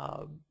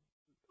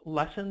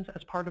lessons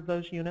as part of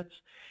those units.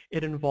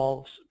 It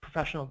involves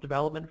professional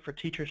development for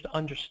teachers to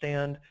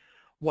understand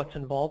what's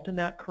involved in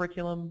that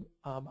curriculum,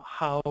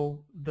 how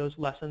those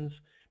lessons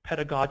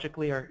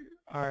pedagogically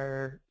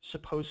are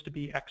supposed to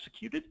be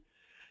executed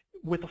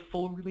with a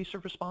full release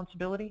of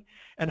responsibility,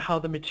 and how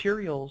the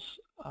materials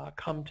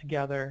come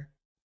together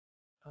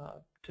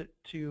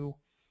to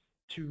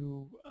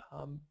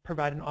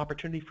provide an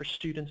opportunity for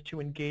students to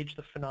engage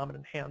the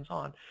phenomenon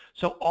hands-on.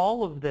 So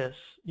all of this,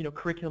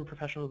 curriculum,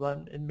 professional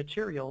development, and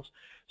materials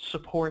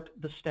support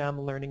the STEM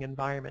learning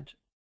environment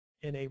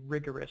in a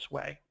rigorous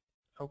way.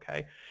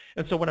 Okay,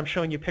 and so what I'm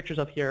showing you pictures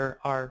of here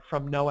are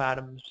from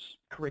KnowAtom's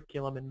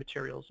curriculum and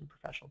materials and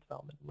professional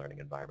development and learning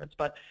environments.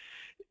 But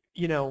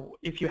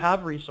if you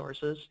have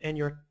resources and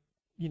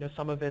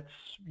some of it's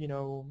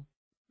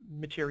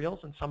materials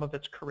and some of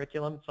it's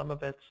curriculum, some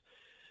of it's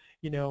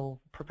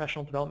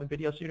professional development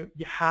videos, you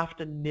have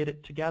to knit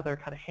it together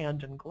kind of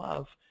hand in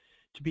glove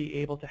to be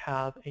able to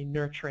have a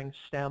nurturing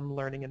STEM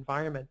learning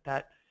environment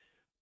that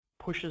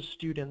pushes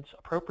students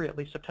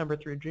appropriately September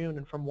through June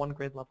and from one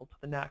grade level to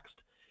the next,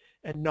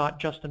 and not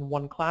just in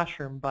one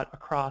classroom but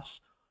across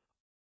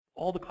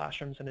all the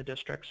classrooms in a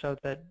district, so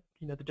that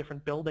the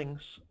different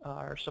buildings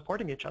are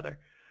supporting each other.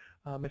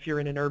 If you're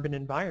in an urban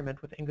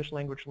environment with English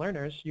language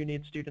learners, you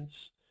need students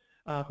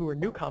who are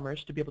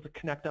newcomers to be able to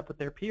connect up with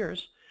their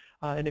peers.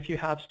 And if you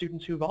have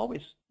students who've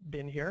always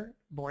been here,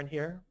 born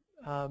here,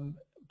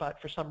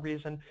 but for some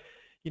reason,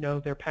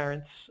 their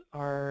parents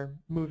are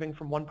moving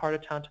from one part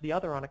of town to the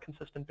other on a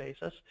consistent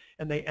basis,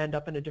 and they end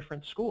up in a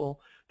different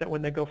school, that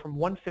when they go from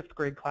one fifth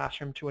grade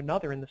classroom to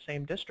another in the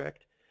same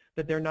district,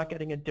 that they're not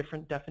getting a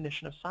different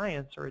definition of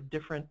science or a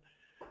different,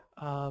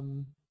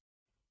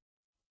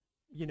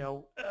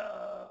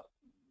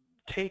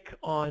 take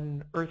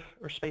on earth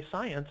or space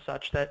science,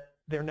 such that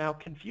they're now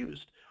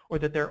confused, or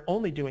that they're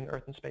only doing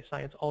earth and space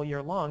science all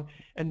year long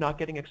and not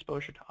getting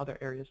exposure to other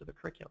areas of the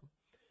curriculum.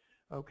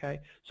 Okay,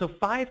 so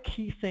 5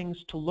 key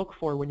things to look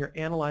for when you're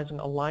analyzing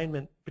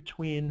alignment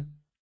between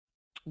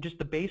just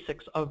the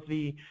basics of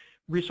the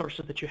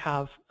resources that you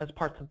have as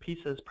parts and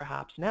pieces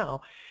perhaps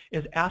now,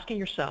 is asking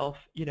yourself,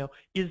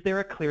 is there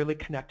a clearly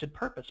connected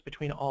purpose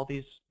between all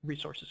these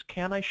resources?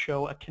 Can I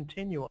show a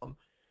continuum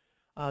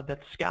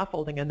that's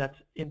scaffolding and that's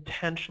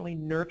intentionally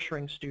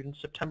nurturing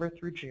students September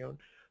through June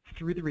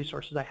through the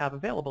resources I have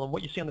available? And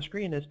what you see on the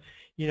screen is,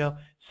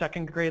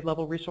 second grade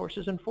level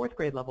resources and fourth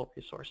grade level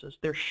resources.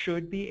 There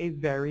should be a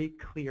very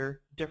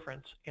clear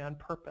difference and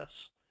purpose.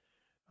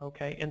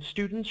 Okay, and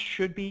students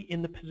should be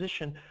in the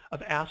position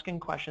of asking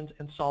questions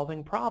and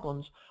solving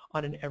problems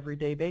on an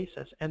everyday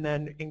basis, and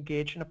then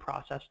engage in a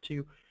process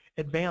to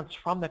advance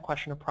from that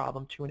question or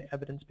problem to an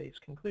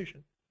evidence-based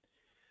conclusion.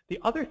 The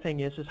other thing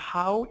is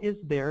how is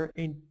there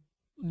a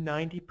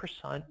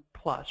 90%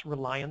 plus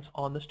reliance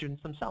on the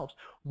students themselves?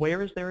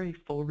 Where is there a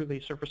full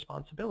release of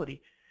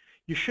responsibility?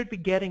 You should be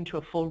getting to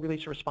a full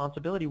release of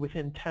responsibility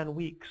within 10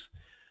 weeks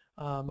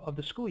of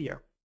the school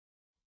year.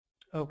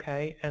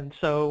 Okay, and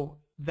so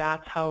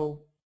that's how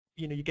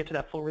you get to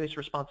that full release of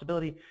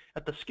responsibility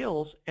at the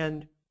skills,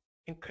 and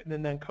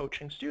then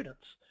coaching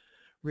students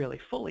really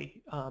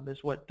fully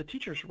is what the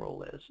teacher's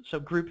role is. So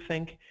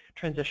groupthink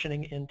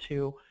transitioning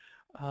into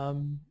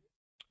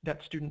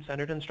that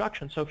student-centered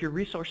instruction. So if your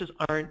resources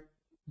aren't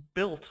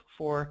built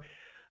for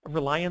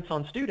reliance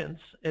on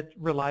students, it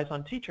relies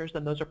on teachers,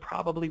 then those are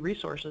probably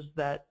resources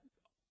that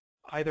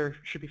either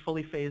should be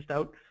fully phased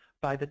out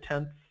by the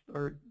 10th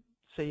or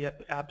say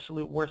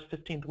absolute worst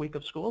 15th week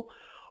of school,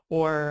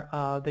 or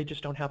they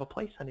just don't have a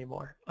place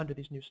anymore under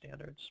these new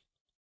standards.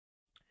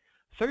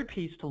 Third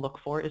piece to look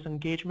for is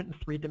engagement in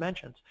 3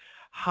 dimensions.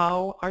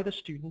 How are the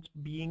students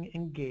being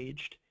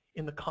engaged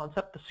in the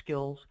concept, the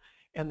skills,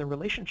 and the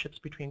relationships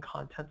between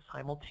content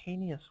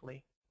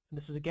simultaneously?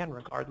 And this is, again,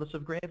 regardless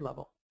of grade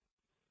level.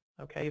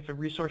 Okay, if a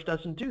resource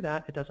doesn't do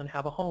that, it doesn't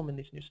have a home in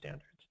these new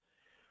standards.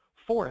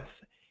 Fourth,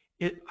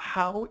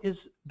 how is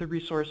the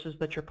resources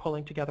that you're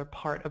pulling together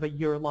part of a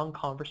year-long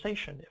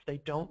conversation? If they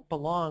don't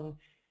belong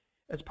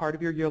as part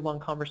of your year-long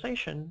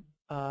conversation,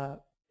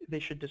 they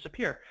should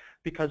disappear,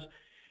 because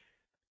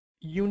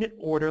unit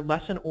order,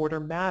 lesson order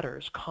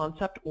matters,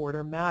 concept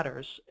order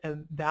matters,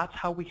 and that's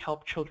how we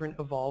help children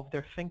evolve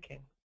their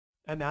thinking.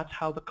 And that's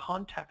how the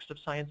context of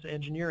science and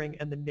engineering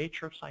and the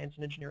nature of science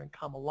and engineering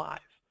come alive.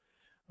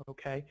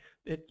 Okay,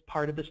 it's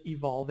part of this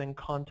evolving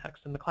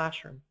context in the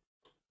classroom.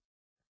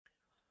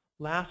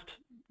 Last,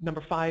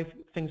 number 5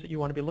 things that you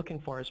want to be looking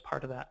for as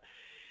part of that,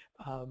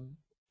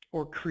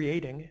 or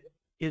creating,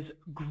 is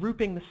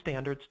grouping the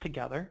standards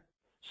together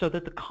so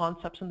that the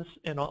concepts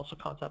and also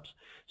concepts,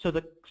 so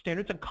that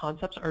standards and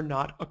concepts are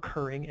not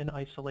occurring in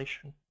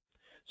isolation.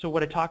 So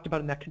what I talked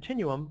about in that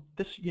continuum,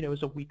 this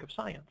is a week of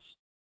science.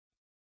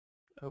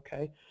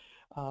 Okay,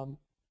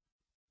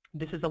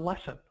 this is a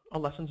lesson. A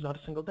lesson's not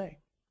a single day.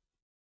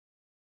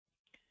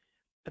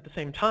 At the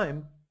same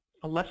time,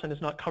 a lesson is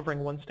not covering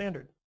one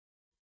standard.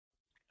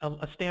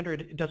 A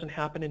standard doesn't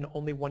happen in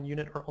only one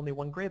unit or only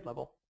one grade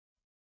level.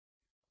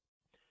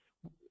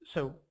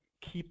 So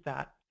keep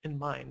that in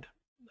mind,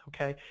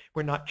 okay?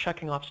 We're not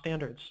checking off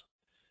standards.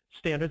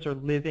 Standards are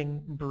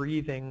living,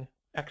 breathing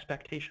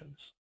expectations,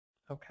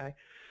 okay?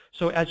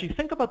 So as you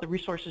think about the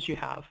resources you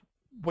have,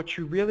 what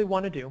you really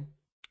want to do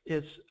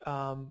is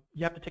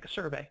you have to take a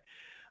survey,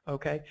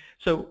 okay?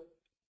 So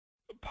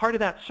part of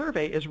that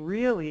survey is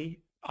really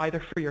either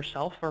for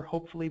yourself or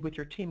hopefully with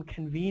your team,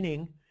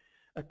 convening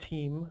a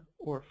team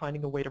or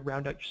finding a way to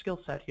round out your skill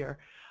set here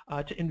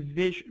to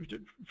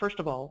envision, first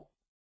of all,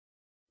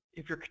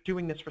 if you're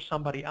doing this for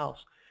somebody else,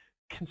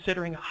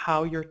 considering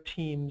how your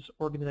team's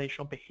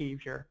organizational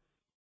behavior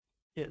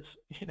is.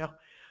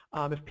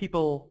 If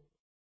people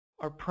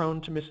are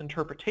prone to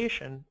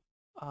misinterpretation,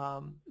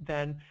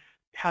 then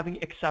having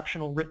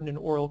exceptional written and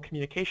oral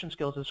communication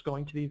skills is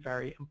going to be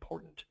very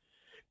important,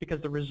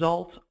 because the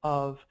result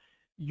of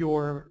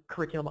your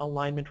curriculum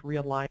alignment,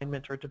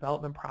 realignment, or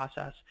development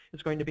process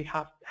is going to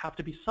have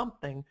to be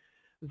something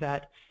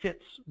that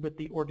fits with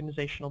the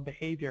organizational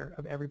behavior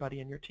of everybody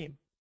in your team,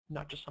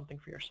 not just something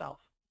for yourself.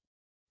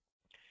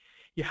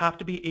 You have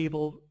to be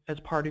able, as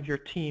part of your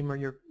team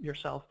or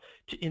yourself,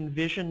 to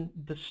envision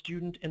the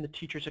student and the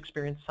teacher's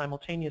experience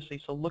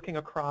simultaneously. So looking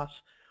across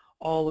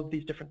all of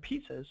these different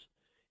pieces,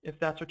 if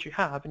that's what you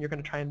have, and you're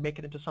going to try and make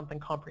it into something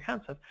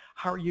comprehensive,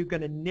 how are you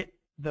going to knit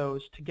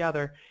those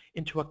together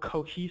into a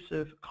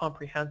cohesive,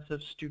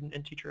 comprehensive student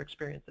and teacher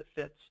experience that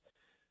fits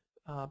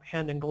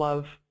hand in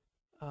glove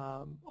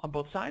on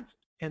both sides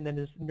and then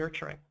is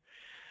nurturing?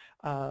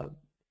 And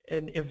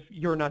if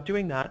you're not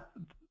doing that,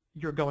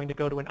 you're going to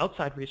go to an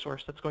outside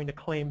resource that's going to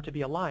claim to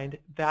be aligned.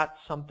 That's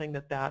something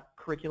that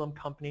curriculum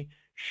company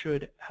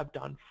should have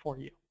done for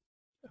you,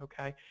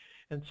 okay?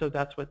 And so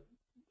that's what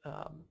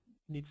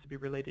needs to be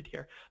related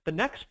here. The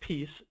next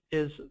piece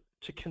is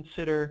to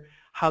consider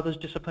how those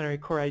disciplinary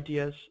core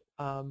ideas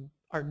are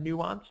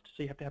nuanced,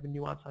 so you have to have a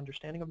nuanced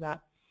understanding of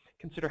that.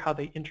 Consider how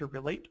they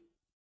interrelate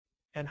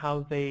and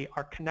how they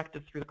are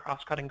connected through the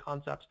cross-cutting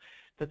concepts.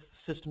 That's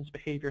the systems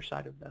behavior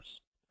side of this,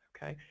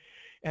 okay?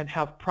 And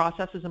have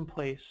processes in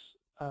place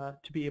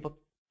to be able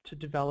to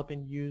develop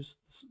and use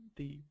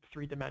the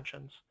 3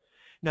 dimensions.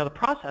 Now the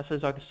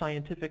processes are the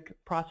scientific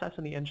process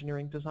and the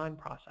engineering design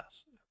process,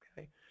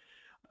 okay?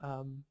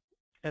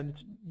 And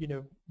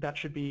that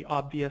should be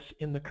obvious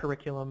in the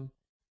curriculum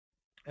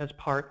as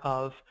part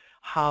of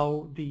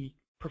how the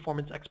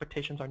performance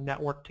expectations are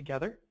networked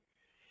together,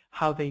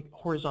 how they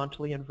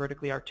horizontally and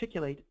vertically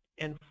articulate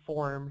and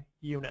form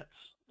units,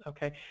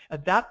 okay?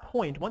 At that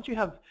point, once you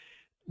have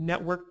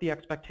networked the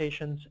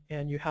expectations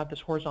and you have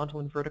this horizontal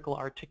and vertical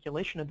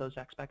articulation of those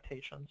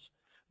expectations,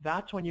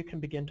 that's when you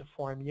can begin to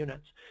form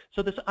units.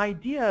 So this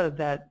idea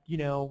that,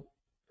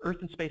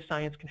 Earth and space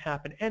science can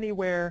happen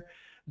anywhere,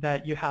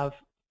 that you have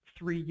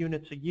 3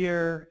 units a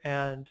year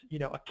and,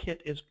 a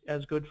kit is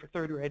as good for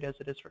 3rd grade as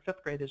it is for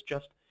 5th grade is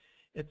just,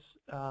 it's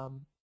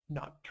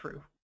not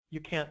true. You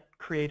can't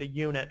create a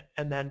unit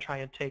and then try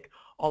and take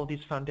all of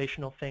these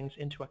foundational things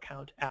into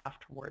account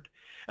afterward.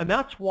 And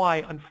that's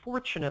why,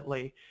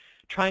 unfortunately,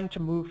 trying to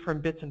move from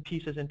bits and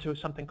pieces into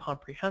something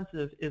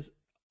comprehensive is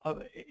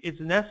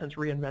in essence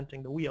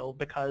reinventing the wheel,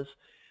 because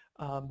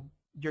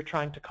you're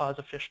trying to cause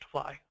a fish to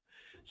fly.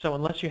 So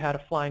unless you had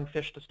a flying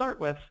fish to start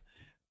with,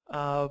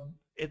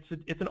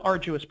 it's an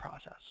arduous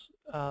process.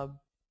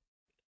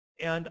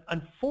 And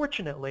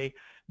unfortunately,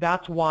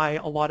 that's why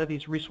a lot of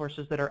these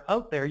resources that are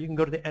out there, you can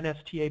go to the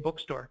NSTA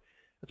bookstore.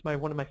 That's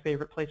one of my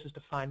favorite places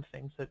to find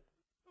things that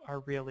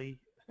are really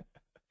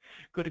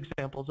good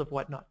examples of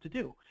what not to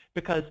do.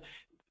 Because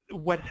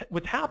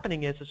what's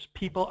happening is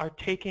people are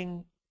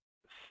taking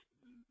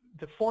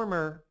the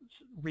former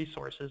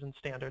resources and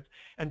standards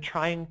and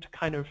trying to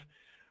kind of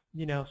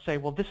say,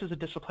 well, this is a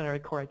disciplinary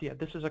core idea,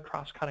 this is a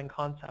cross-cutting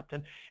concept,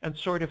 and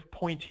sort of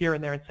point here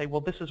and there and say,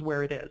 well, this is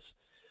where it is.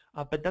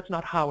 But that's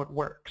not how it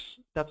works.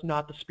 That's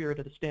not the spirit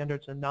of the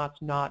standards, and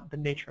that's not the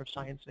nature of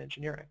science and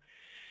engineering.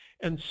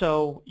 And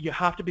so you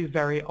have to be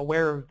very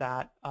aware of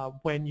that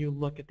when you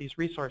look at these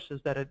resources,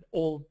 that an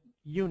old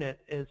unit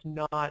is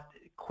not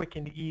quick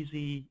and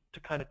easy to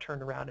kind of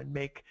turn around and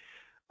make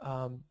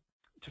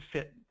to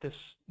fit this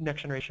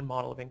next generation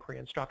model of inquiry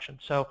instruction.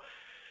 So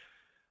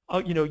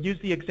I'll use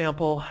the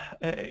example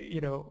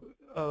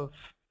of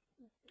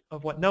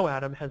what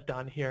KnowAtom has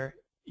done here.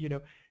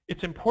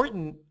 It's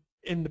important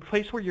in the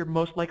place where you're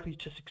most likely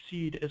to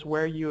succeed is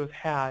where you have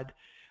had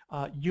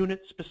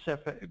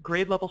unit-specific,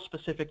 grade-level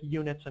specific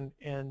units and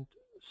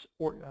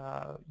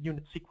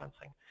unit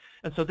sequencing.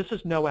 And so this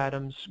is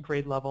KnowAtom's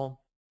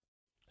grade-level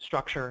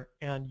structure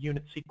and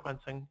unit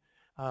sequencing.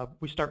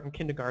 We start in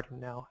kindergarten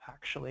now,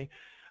 actually.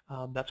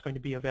 That's going to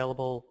be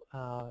available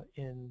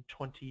in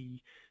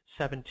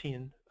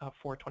 2017,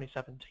 for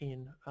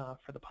 2017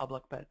 for the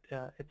public, but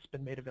it's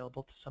been made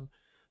available to some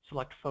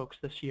select folks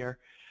this year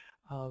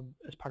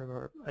as part of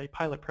a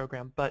pilot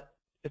program. But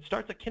it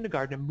starts at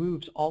kindergarten and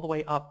moves all the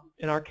way up,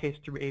 in our case,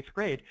 through 8th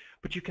grade.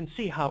 But you can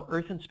see how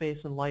earth and space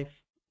and life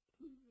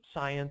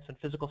science and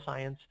physical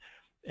science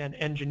and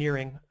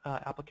engineering,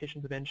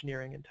 applications of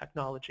engineering and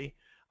technology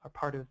are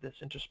part of this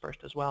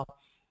interspersed as well.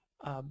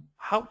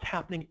 How it's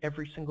happening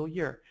every single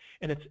year,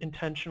 and it's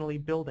intentionally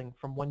building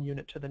from one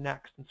unit to the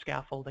next and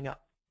scaffolding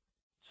up,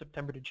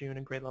 September to June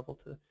and grade level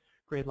to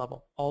grade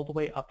level, all the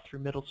way up through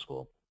middle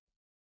school.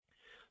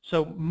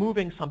 So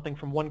moving something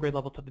from one grade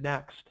level to the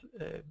next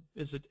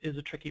is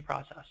a tricky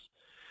process.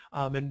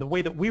 And the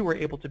way that we were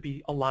able to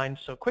be aligned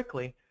so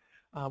quickly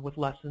with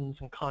lessons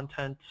and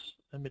contents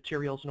and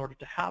materials in order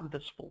to have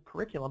this full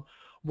curriculum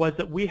was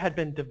that we had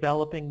been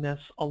developing this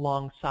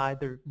alongside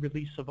the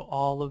release of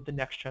all of the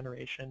next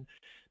generation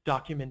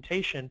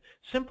documentation,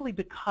 simply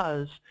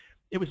because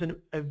it was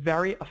a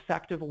very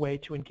effective way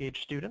to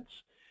engage students,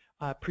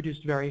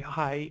 produced very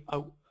high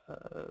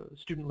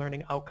student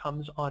learning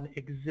outcomes on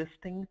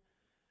existing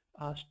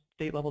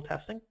state-level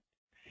testing,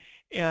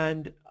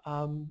 and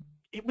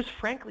it was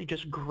frankly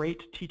just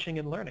great teaching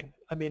and learning.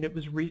 I mean, it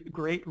was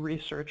great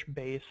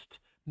research-based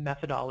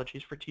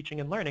methodologies for teaching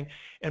and learning,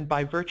 and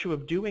by virtue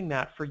of doing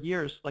that for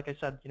years, like I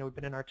said, we've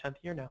been in our 10th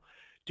year now,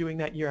 doing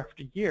that year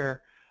after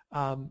year,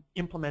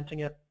 implementing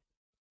it,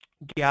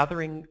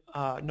 gathering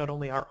not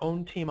only our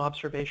own team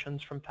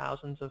observations from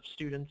thousands of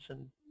students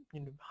and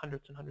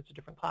hundreds and hundreds of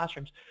different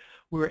classrooms,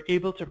 we were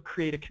able to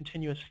create a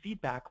continuous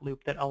feedback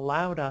loop that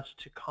allowed us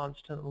to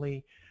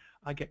constantly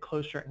get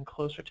closer and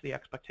closer to the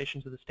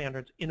expectations of the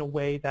standards in a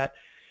way that,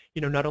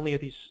 not only are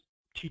these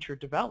teacher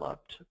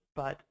developed,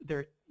 but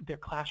they're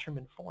classroom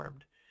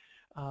informed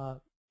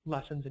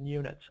lessons and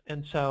units.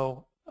 And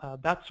so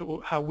that's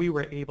how we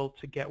were able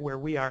to get where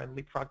we are and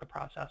leapfrog the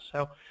process.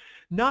 So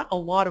not a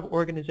lot of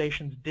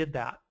organizations did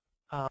that.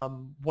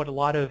 What a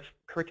lot of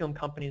curriculum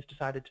companies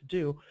decided to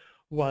do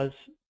was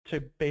to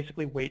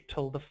basically wait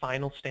till the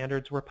final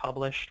standards were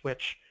published,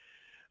 which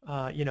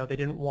they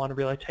didn't want to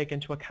really take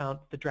into account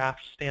the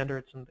draft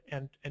standards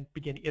and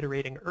begin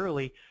iterating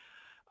early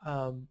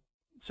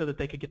so that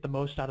they could get the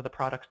most out of the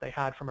products they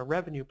had from a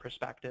revenue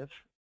perspective.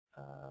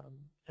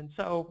 And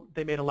so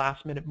they made a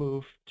last-minute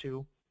move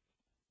to,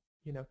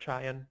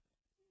 try and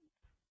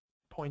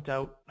point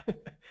out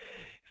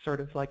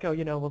sort of like, oh,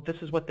 well,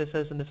 this is what this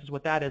is and this is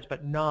what that is,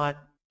 but not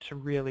to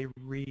really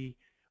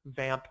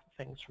revamp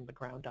things from the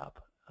ground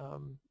up.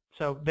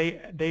 So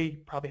they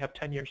probably have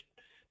 10 years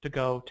to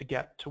go to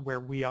get to where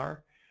we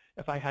are,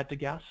 if I had to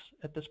guess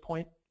at this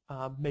point.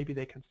 Maybe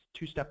they can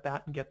two-step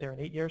that and get there in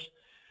 8 years.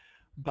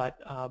 But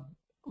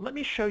let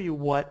me show you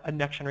what a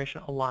next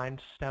generation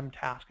aligned STEM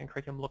task and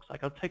curriculum looks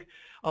like.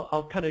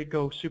 I'll kind of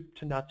go soup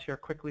to nuts here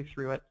quickly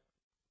through it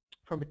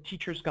from a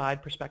teacher's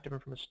guide perspective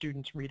and from a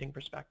student's reading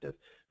perspective,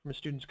 from a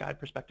student's guide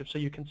perspective, so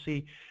you can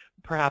see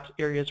perhaps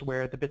areas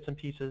where the bits and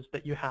pieces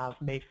that you have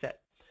may fit.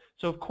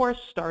 So of course,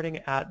 starting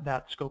at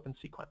that scope and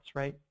sequence,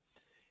 right?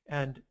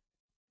 And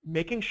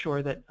making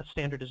sure that a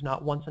standard is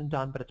not once and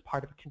done, but it's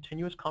part of a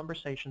continuous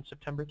conversation,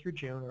 September through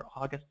June or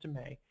August to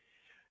May,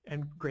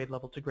 and grade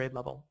level to grade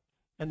level.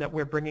 And that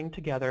we're bringing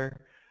together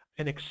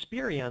an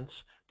experience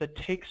that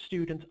takes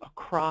students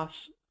across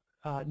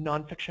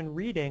nonfiction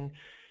reading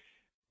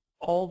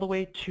all the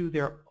way to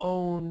their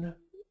own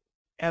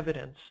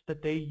evidence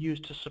that they use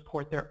to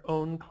support their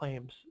own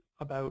claims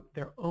about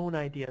their own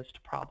ideas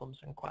to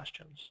problems and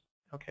questions,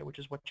 okay, which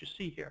is what you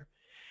see here.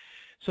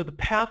 So the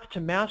path to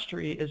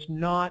mastery is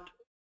not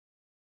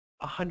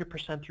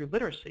 100% through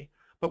literacy,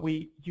 but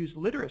we use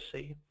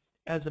literacy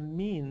as a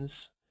means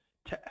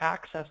to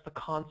access the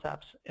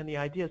concepts and the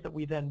ideas that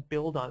we then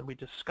build on, we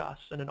discuss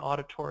in an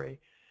auditory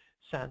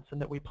sense,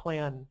 and that we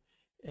plan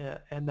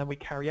and then we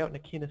carry out in a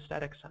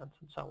kinesthetic sense,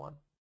 and so on.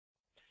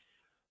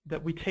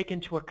 That we take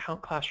into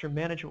account classroom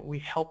management, we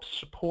help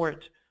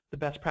support the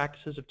best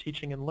practices of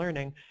teaching and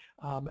learning,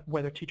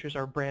 whether teachers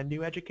are brand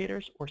new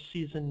educators or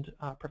seasoned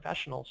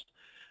professionals,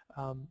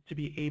 to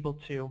be able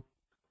to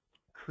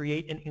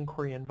create an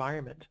inquiry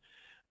environment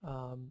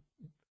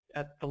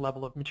at the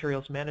level of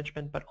materials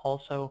management, but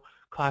also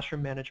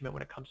classroom management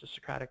when it comes to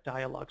Socratic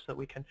dialogue, so that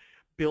we can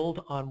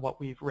build on what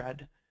we've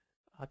read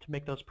to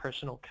make those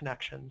personal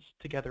connections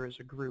together as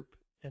a group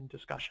in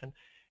discussion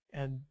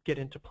and get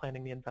into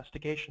planning the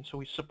investigation. So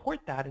we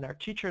support that in our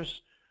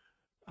teachers'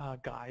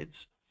 guides.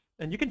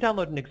 And you can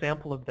download an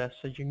example of this,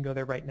 so you can go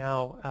there right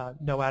now,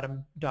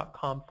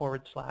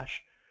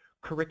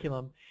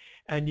 knowatom.com/curriculum.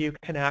 And you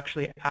can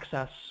actually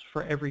access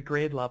for every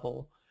grade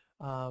level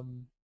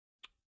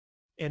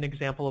an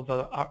example of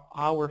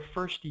our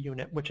first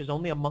unit, which is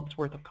only a month's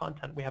worth of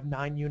content. We have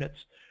 9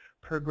 units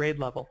per grade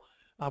level,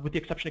 with the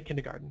exception of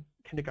kindergarten.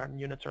 Kindergarten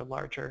units are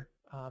larger,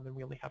 and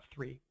we only have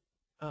 3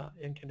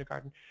 in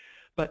kindergarten.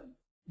 But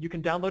you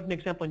can download an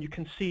example and you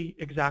can see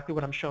exactly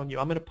what I'm showing you.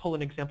 I'm going to pull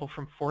an example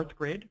from 4th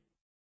grade.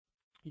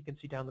 You can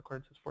see down the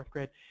corner it says 4th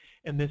grade.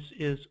 And this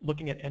is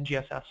looking at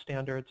NGSS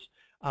standards.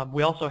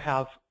 We also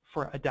have,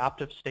 for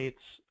adaptive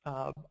states,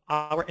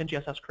 our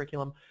NGSS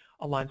curriculum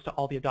aligns to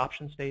all the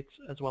adoption states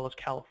as well as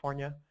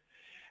California.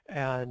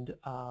 And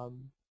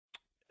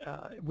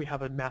we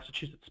have a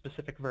Massachusetts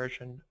specific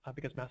version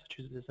because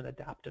Massachusetts is an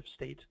adaptive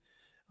state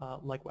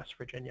like West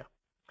Virginia.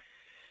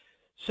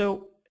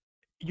 So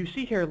you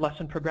see here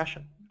lesson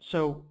progression.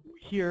 So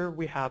here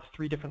we have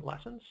 3 different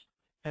lessons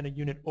and a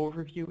unit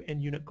overview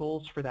and unit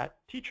goals for that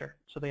teacher,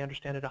 so they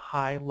understand at a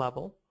high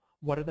level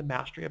what are the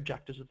mastery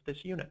objectives of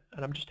this unit.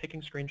 And I'm just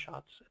taking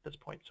screenshots at this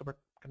point, so we're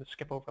going to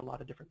skip over a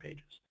lot of different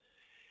pages.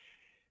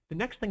 The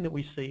next thing that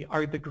we see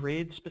are the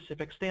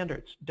grade-specific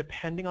standards.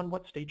 Depending on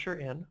what state you're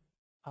in,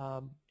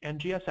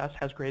 NGSS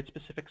has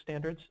grade-specific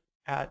standards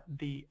at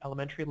the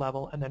elementary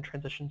level and then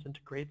transitions into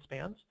grade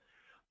spans.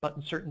 But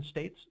in certain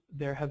states,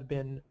 there have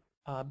been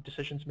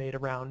decisions made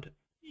around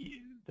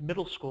the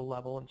middle school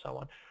level and so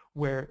on,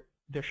 where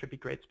there should be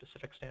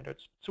grade-specific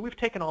standards. So we've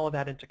taken all of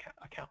that into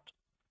account.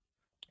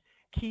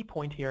 Key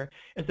point here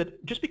is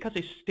that just because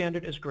a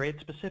standard is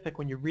grade-specific,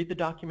 when you read the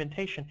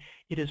documentation,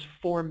 it is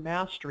for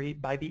mastery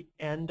by the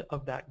end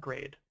of that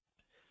grade.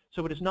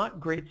 So it is not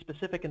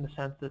grade-specific in the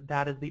sense that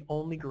that is the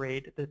only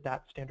grade that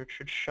that standard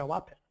should show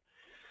up in.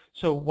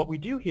 So what we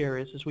do here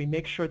is we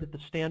make sure that the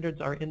standards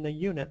are in the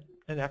unit,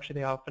 and actually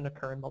they often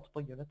occur in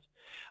multiple units,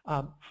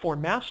 for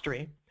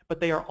mastery, but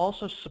they are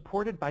also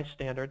supported by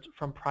standards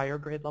from prior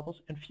grade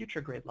levels and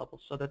future grade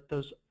levels, so that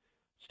those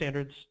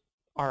standards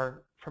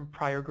are from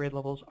prior grade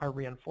levels are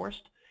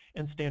reinforced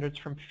and standards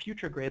from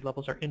future grade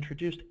levels are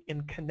introduced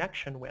in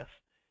connection with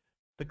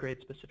the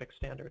grade-specific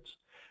standards.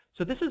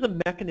 So this is a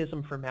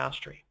mechanism for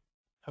mastery,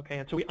 okay?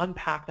 And so we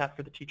unpack that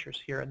for the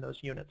teachers here in those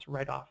units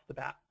right off the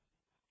bat.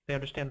 They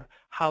understand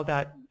how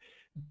that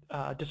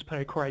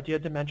disciplinary core idea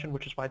dimension,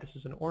 which is why this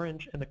is in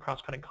orange, and the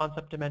cross-cutting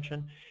concept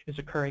dimension is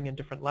occurring in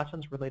different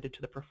lessons related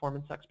to the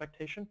performance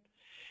expectation.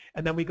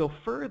 And then we go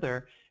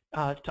further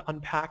to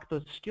unpack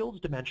the skills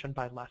dimension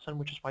by lesson,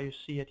 which is why you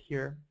see it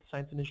here,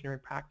 science and engineering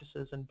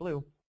practices in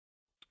blue,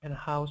 and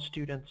how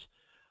students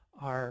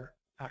are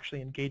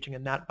actually engaging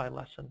in that by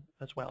lesson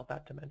as well,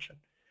 that dimension.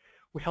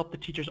 We help the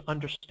teachers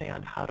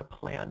understand how to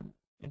plan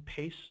and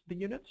pace the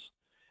units,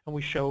 and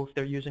we show if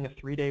they're using a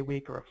 3-day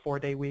week or a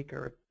 4-day week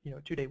or a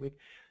 2-day week,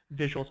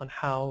 visuals on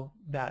how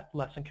that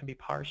lesson can be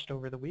parsed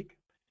over the week.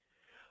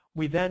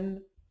 We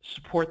then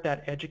support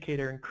that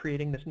educator in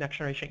creating this next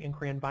generation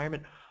inquiry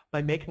environment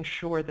by making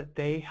sure that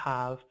they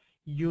have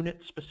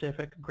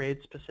unit-specific,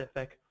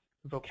 grade-specific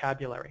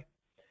vocabulary.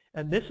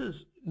 And this is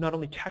not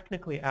only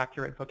technically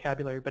accurate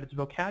vocabulary, but it's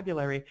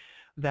vocabulary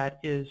that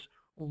is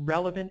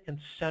relevant and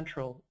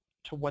central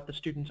to what the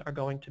students are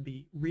going to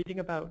be reading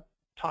about,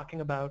 talking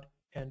about,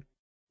 and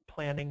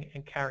planning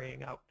and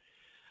carrying out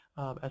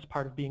as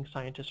part of being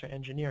scientists or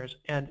engineers.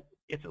 And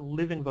it's a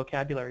living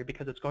vocabulary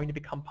because it's going to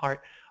become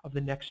part of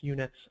the next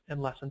units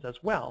and lessons as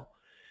well.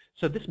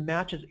 So this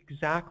matches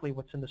exactly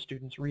what's in the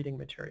student's reading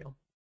material.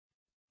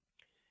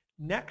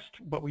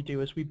 Next, what we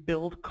do is we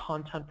build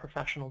content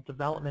professional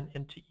development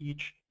into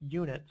each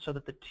unit so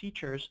that the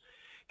teachers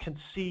can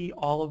see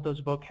all of those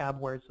vocab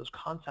words, those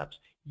concepts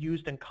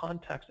used in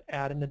context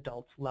at an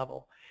adult's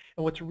level.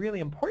 And what's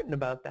really important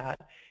about that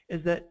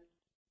is that,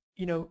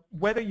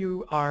 whether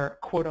you are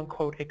quote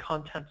unquote a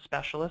content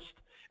specialist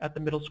at the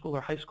middle school or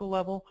high school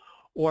level,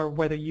 or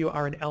whether you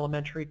are an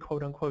elementary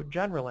quote unquote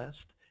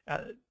generalist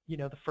at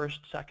the first,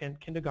 second,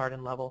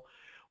 kindergarten level,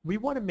 we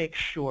want to make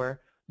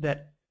sure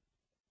that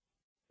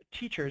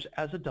teachers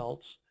as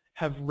adults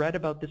have read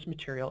about this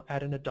material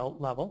at an adult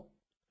level,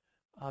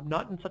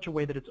 not in such a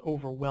way that it's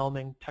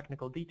overwhelming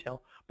technical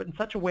detail, but in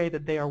such a way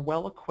that they are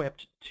well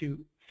equipped to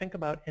think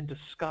about and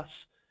discuss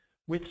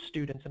with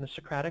students in a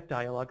Socratic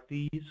dialogue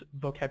these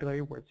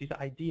vocabulary words, these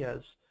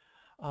ideas,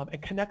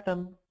 and connect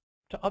them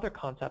to other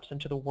concepts and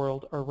to the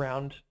world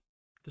around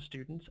the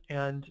students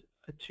and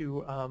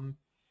to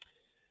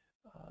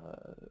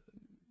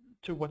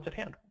what's at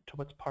hand, to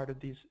what's part of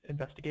these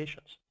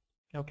investigations.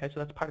 Okay, so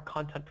that's part of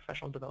content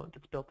professional development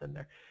that's built in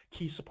there.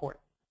 Key support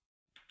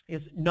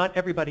is not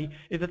everybody,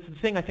 that's the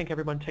thing I think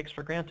everyone takes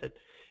for granted,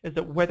 is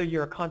that whether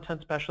you're a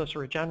content specialist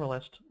or a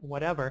generalist,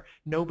 whatever,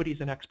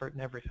 nobody's an expert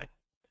in everything.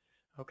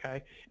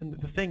 Okay, and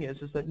the thing is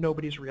that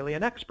nobody's really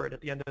an expert at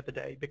the end of the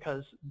day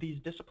because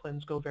these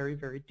disciplines go very,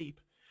 very deep.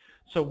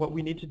 So what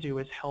we need to do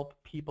is help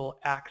people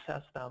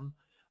access them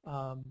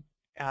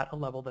at a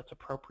level that's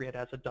appropriate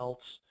as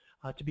adults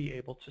to be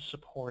able to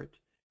support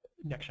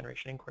next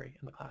generation inquiry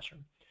in the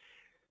classroom.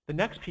 The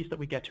next piece that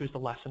we get to is the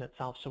lesson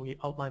itself. So we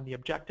outline the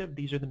objective.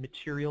 These are the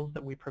materials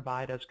that we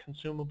provide as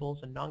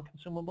consumables and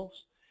non-consumables.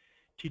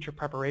 Teacher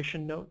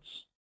preparation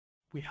notes,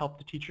 we help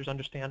the teachers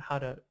understand how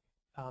to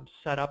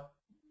set up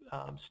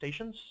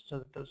stations so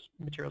that those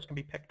materials can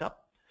be picked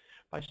up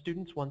by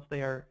students once they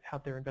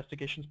have their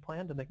investigations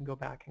planned, and they can go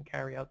back and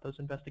carry out those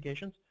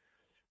investigations.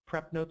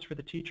 Prep notes for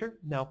the teacher.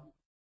 Now,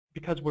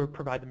 because we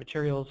provide the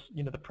materials,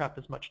 the prep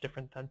is much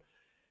different than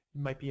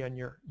it might be on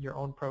your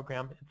own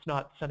program. It's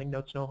not sending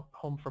notes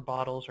home for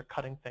bottles or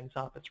cutting things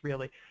up. It's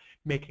really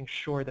making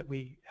sure that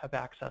we have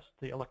access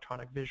to the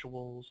electronic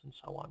visuals and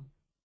so on,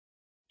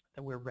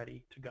 that we're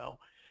ready to go.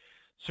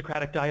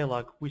 Socratic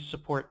dialogue. We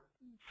support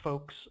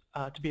folks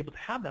to be able to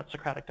have that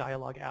Socratic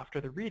dialogue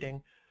after the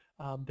reading.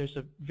 There's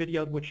a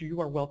video which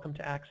you are welcome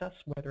to access,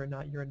 whether or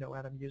not you're a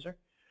KnowAtom user.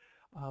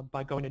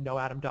 By going to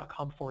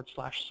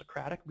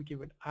knowatom.com/Socratic. We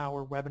give an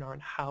hour webinar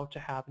on how to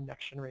have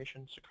next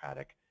generation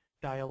Socratic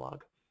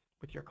dialogue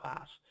with your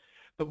class.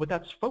 But what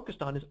that's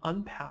focused on is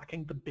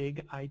unpacking the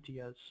big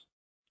ideas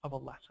of a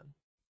lesson,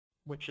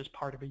 which is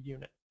part of a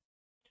unit.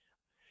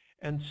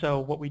 And so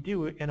what we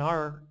do in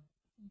our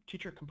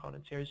teacher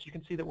components here is you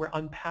can see that we're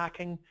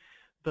unpacking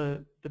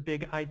the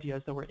big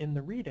ideas that were in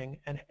the reading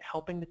and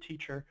helping the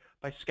teacher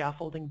by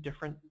scaffolding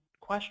different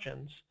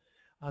questions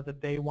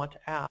that they want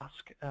to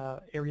ask,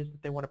 areas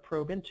that they want to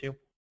probe into,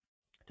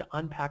 to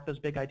unpack those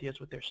big ideas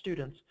with their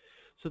students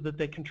so that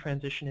they can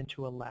transition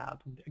into a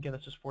lab. And again,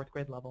 this is 4th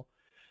grade level.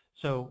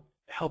 So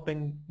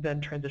helping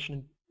then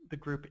transition the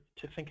group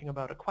to thinking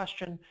about a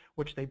question,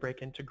 which they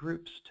break into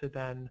groups to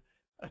then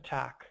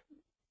attack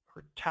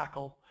or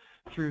tackle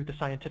through the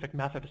scientific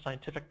method, the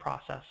scientific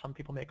process, some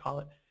people may call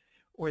it,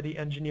 or the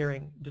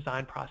engineering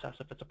design process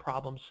if it's a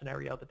problem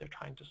scenario that they're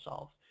trying to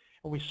solve.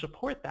 And we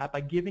support that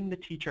by giving the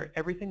teacher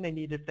everything they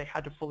need if they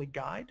had to fully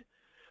guide,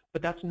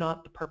 but that's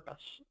not the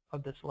purpose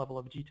of this level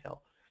of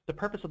detail. The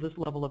purpose of this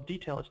level of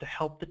detail is to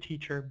help the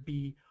teacher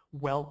be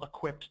well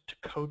equipped to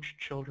coach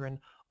children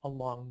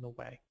along the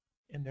way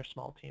in their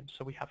small teams.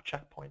 So we have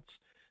checkpoints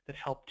that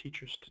help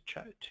teachers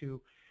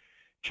to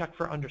check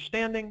for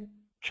understanding,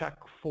 check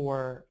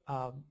for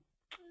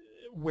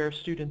where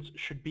students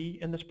should be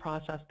in this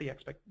process,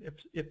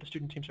 if the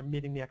student teams are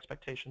meeting the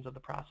expectations of the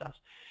process,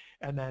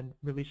 and then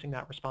releasing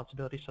that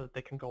responsibility so that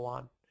they can go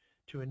on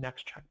to a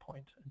next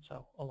checkpoint, and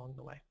so along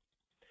the way.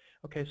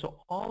 Okay,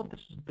 so all of this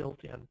is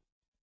built in.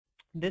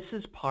 This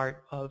is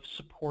part of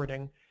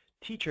supporting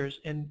teachers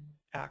in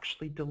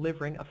actually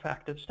delivering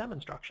effective STEM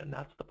instruction.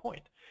 That's the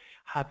point.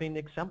 Having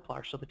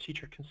exemplars so the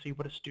teacher can see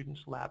what a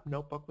student's lab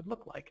notebook would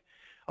look like.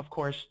 Of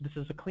course, this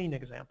is a clean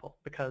example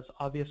because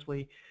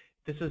obviously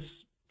this is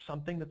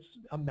something that's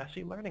a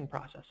messy learning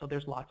process, so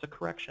there's lots of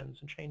corrections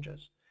and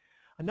changes.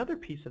 Another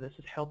piece of this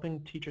is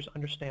helping teachers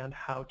understand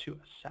how to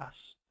assess.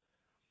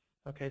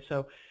 Okay,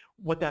 so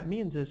what that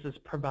means is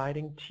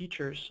providing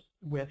teachers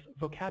with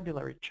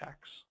vocabulary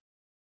checks,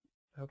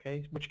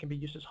 okay, which can be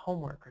used as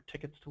homework or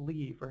tickets to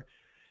leave, or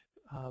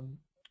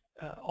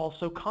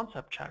also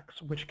concept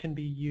checks, which can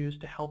be used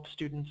to help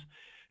students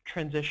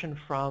transition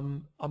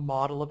from a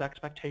model of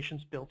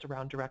expectations built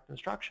around direct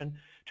instruction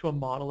to a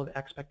model of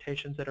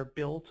expectations that are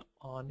built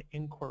on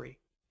inquiry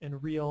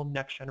and real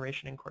next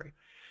generation inquiry.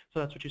 So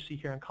that's what you see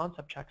here in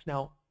concept checks.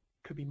 Now,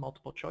 could be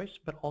multiple choice,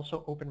 but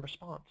also open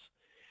response.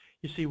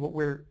 You see, what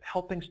we're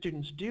helping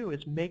students do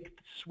is make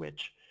the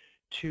switch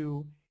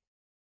to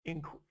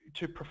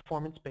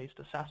performance-based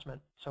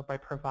assessment. So by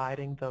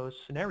providing those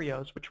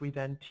scenarios, which we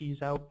then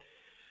tease out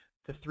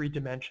the 3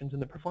 dimensions in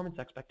the performance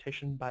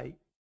expectation by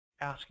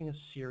asking a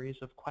series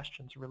of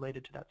questions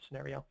related to that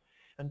scenario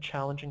and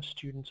challenging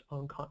students'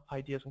 own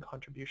ideas and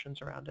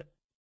contributions around it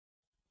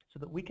so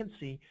that we can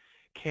see,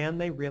 can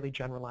they really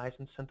generalize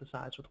and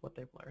synthesize with what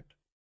they've learned?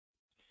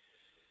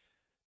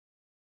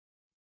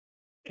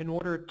 In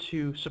order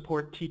to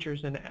support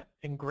teachers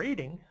in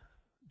grading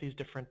these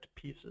different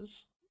pieces,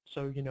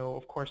 so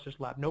of course there's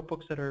lab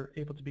notebooks that are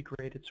able to be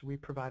graded, so we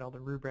provide all the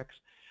rubrics.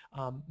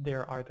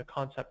 There are the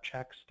concept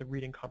checks, the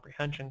reading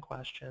comprehension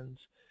questions,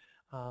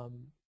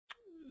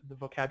 the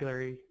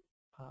vocabulary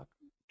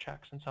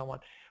checks, and so on.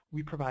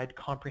 We provide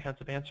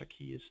comprehensive answer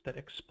keys that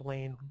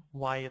explain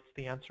why it's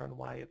the answer and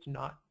why it's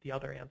not the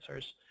other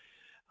answers,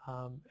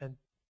 and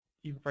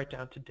even right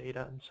down to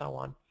data and so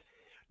on.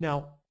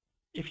 Now,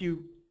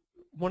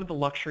 one of the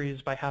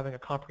luxuries by having a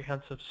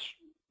comprehensive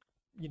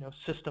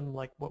system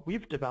like what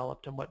we've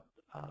developed and what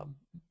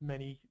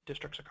many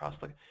districts across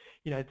the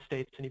United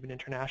States and even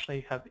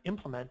internationally have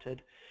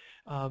implemented,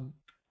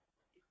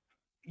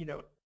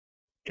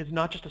 is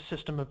not just a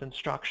system of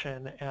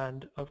instruction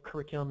and of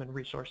curriculum and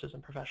resources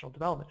and professional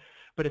development,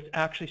 but it's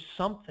actually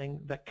something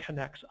that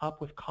connects up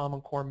with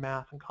Common Core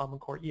Math and Common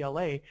Core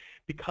ELA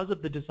because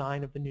of the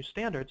design of the new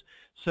standards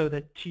so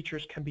that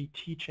teachers can be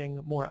teaching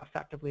more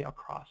effectively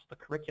across the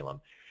curriculum,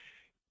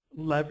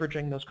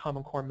 leveraging those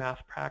Common Core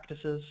Math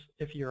practices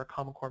if you're a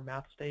Common Core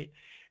Math state,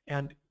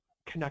 and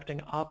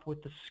connecting up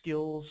with the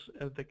skills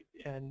of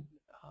and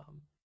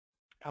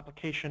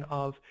application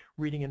of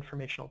reading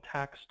informational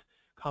text,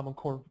 Common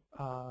Core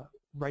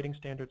writing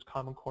standards,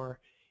 Common Core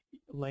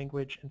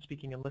language and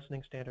speaking and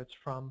listening standards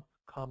from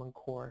Common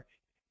Core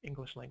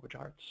English Language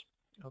Arts.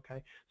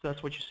 Okay, so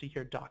that's what you see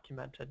here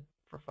documented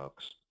for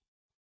folks.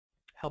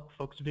 help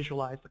folks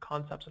visualize the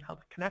concepts and how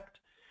they connect.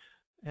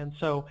 And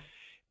so,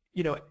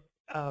 you know,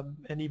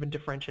 and even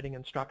differentiating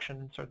instruction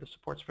and sort of the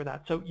supports for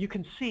that. So you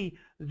can see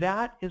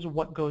that is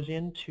what goes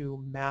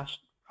into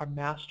our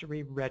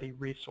Mastery Ready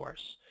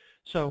resource.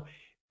 So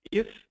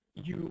if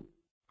you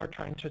are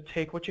trying to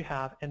take what you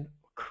have and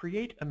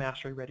create a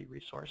Mastery Ready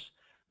resource,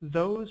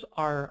 those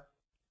are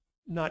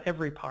not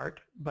every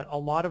part, but a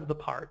lot of the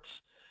parts,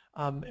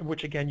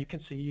 which again you can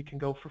see, you can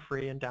go for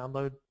free and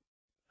download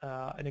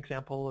an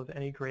example of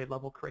any grade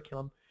level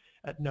curriculum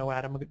at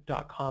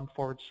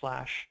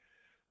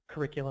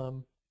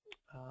knowatom.com/curriculum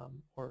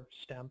or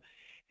STEM,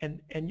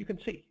 and you can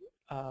see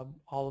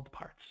all of the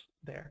parts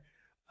there.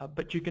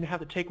 But you're going to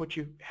have to take what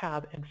you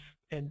have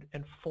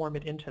and form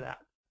it into that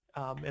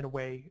in a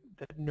way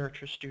that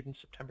nurtures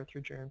students September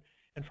through June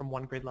and from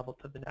one grade level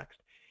to the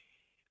next.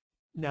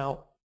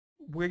 Now,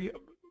 we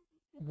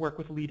work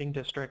with leading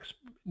districts,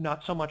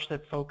 not so much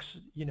that folks,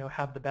 you know,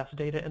 have the best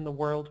data in the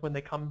world when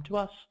they come to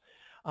us,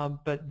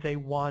 but they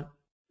want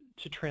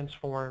to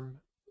transform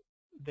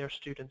their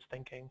students'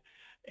 thinking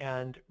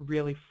and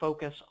really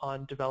focus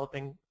on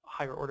developing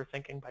higher order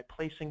thinking by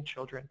placing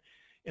children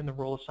in the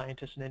role of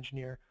scientist and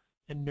engineer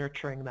and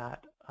nurturing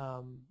that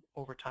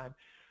over time.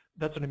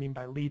 That's what I mean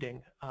by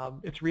leading.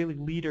 It's really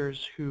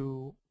leaders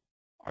who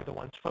are the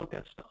ones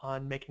focused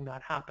on making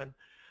that happen,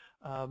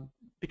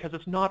 because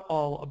it's not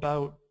all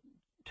about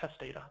test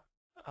data.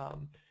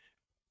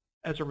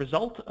 As a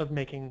result of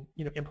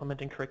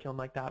implementing curriculum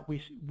like that,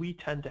 we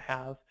tend to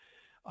have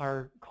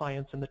our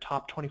clients in the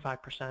top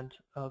 25%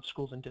 of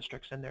schools and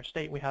districts in their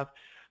state. We have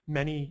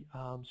many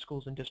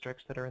schools and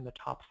districts that are in the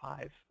top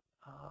 5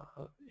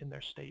 in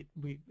their state.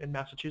 In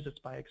Massachusetts,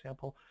 by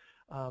example,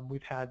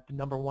 we've had the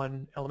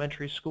 #1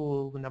 elementary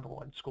school, the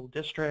 #1 school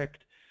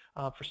district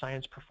for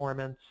science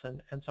performance,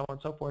 and so on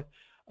and so forth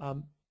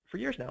for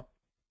years now.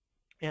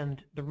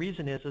 And the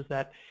reason is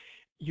that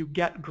you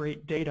get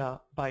great data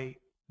by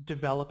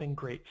developing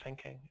great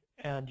thinking,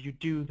 and you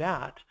do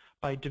that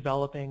by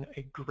developing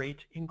a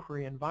great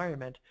inquiry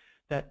environment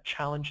that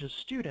challenges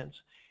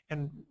students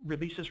and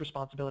releases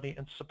responsibility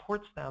and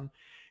supports them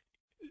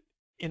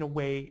in a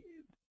way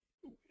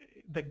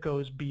that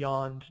goes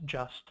beyond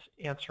just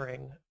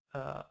answering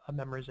a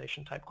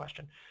memorization type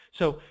question.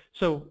 So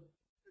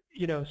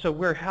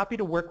we're happy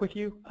to work with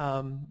you.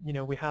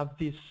 We have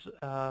these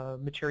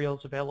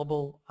materials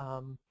available.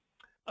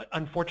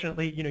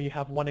 Unfortunately, you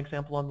have one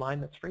example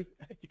online that's free.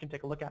 You can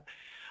take a look at.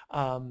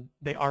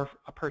 They are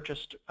a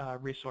purchased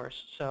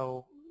resource,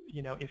 so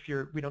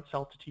we don't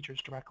sell to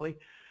teachers directly.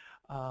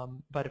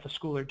 But if a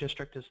school or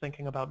district is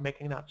thinking about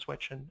making that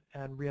switch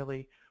and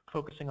really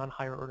focusing on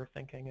higher order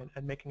thinking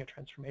and making a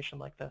transformation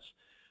like this,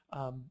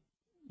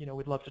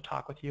 we'd love to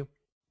talk with you.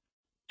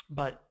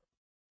 But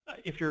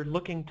if you're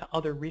looking to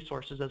other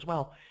resources as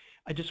well,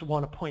 I just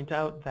want to point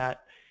out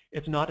that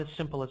it's not as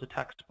simple as a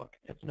textbook.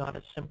 It's not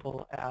as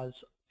simple as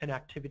an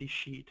activity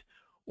sheet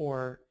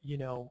or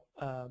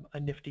a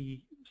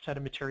nifty set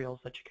of materials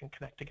that you can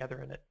connect together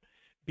and it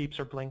beeps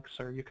or blinks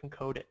or you can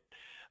code it.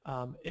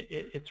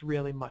 It's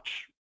really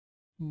much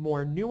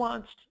more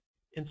nuanced.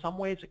 In some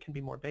ways it can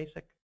be more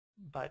basic,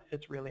 but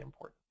it's really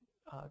important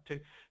to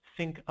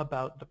think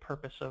about the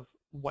purpose of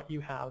what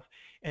you have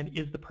and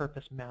is the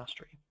purpose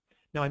mastery.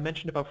 Now I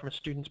mentioned about from a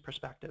student's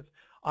perspective.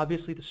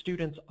 Obviously the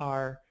students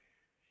are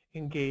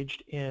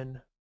engaged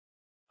in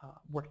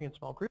working in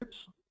small groups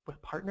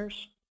with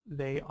partners.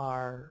 They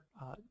are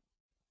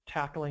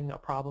tackling a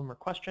problem or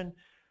question.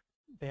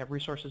 They have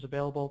resources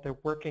available. They're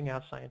working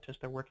as scientists.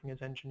 They're working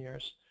as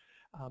engineers.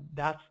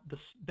 That's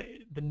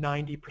the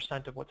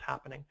 90% of what's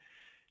happening.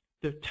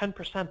 The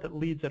 10% that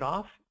leads it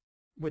off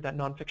with that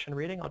nonfiction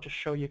reading, I'll just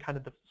show you kind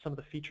of some of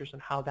the features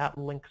and how that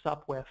links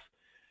up with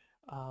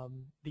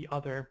the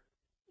other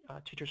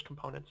teachers'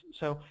 components.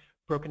 So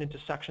broken into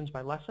sections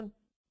by lesson.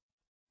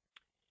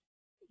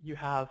 You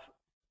have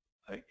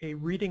a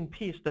reading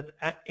piece that's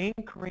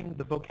anchoring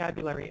the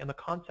vocabulary and the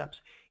concepts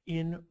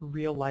in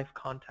real life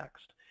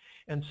context.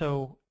 And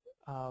so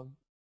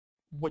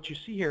what you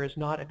see here is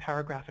not a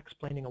paragraph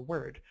explaining a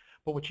word,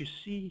 but what you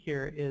see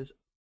here is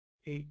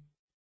a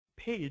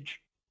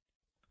page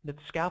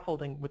that's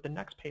scaffolding with the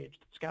next page,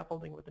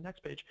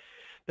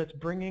 that's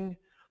bringing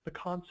the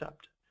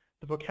concept,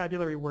 the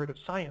vocabulary word of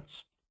science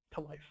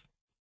to life.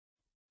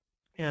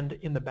 And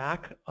in the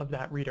back of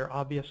that reader,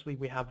 obviously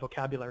we have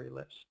vocabulary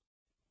lists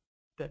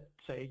that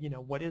say,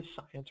 what is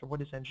science or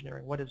what is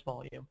engineering, what is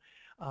volume,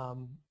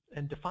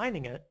 and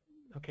defining it.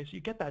 Okay, so you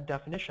get that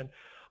definition,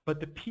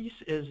 but the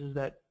piece is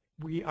that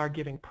we are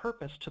giving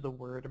purpose to the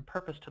word and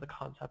purpose to the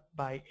concept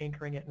by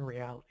anchoring it in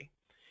reality.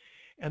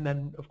 And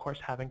then, of course,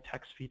 having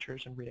text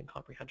features and reading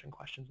comprehension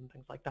questions and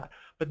things like that.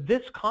 But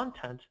this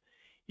content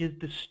is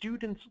the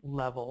student's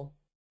level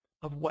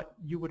of what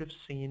you would have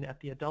seen at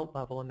the adult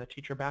level in the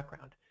teacher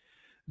background.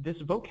 This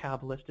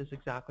vocab list is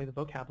exactly the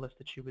vocab list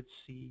that you would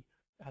see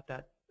at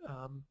that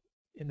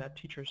in that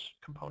teacher's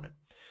component.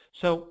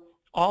 So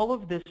all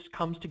of this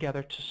comes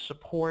together to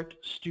support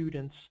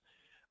students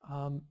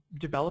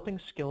developing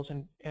skills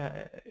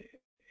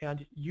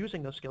and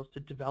using those skills to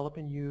develop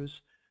and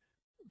use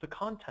the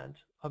content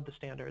of the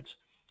standards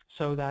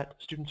so that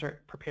students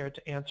are prepared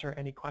to answer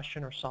any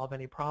question or solve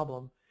any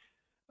problem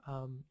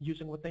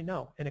using what they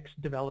know and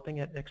developing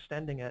it and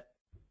extending it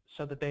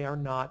so that they are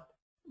not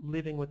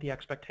living with the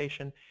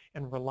expectation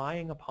and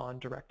relying upon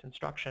direct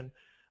instruction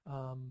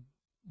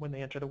when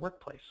they enter the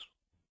workplace,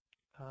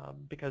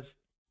 because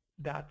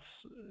that's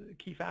a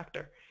key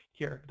factor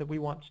here, that we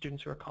want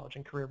students who are college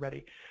and career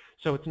ready.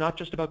 So it's not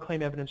just about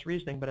claim evidence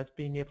reasoning, but it's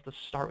being able to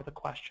start with a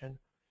question,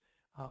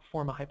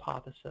 form a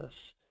hypothesis,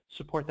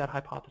 support that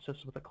hypothesis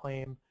with a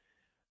claim,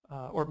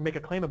 or make a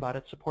claim about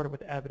it, support it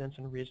with evidence,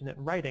 and reason it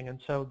in writing. And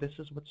so this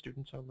is what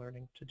students are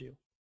learning to do.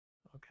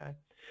 Okay.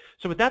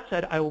 So with that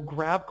said, I will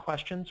grab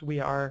questions. We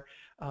are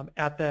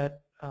at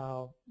that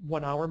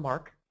 1 hour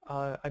mark.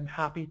 I'm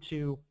happy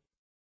to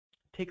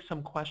take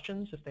some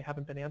questions if they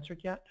haven't been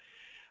answered yet.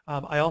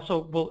 I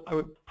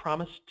would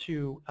promise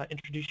to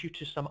introduce you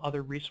to some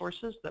other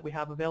resources that we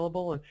have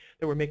available and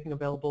that we're making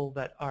available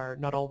that are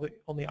not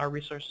only our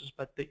resources,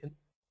 but the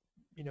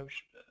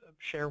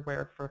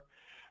shareware, for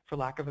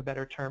lack of a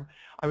better term.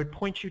 I would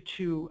point you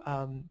to,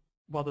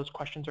 while those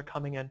questions are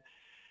coming in,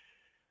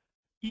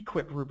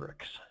 eQuip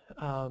rubrics.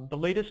 The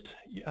latest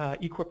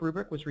eQuip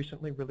rubric was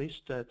recently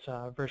released. It's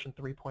version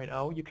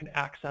 3.0. You can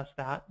access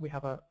that. We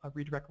have a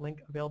redirect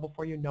link available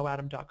for you,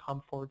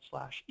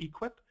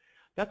 KnowAtom.com/eQuip.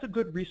 That's a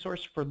good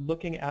resource for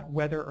looking at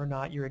whether or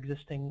not your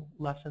existing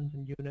lessons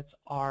and units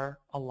are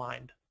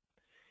aligned.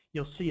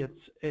 You'll see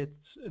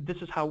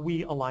this is how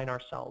we align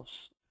ourselves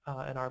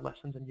in our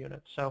lessons and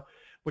units. So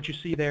what you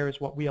see there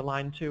is what we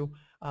align to,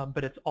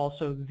 but it's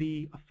also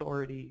the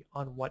authority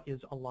on what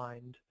is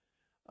aligned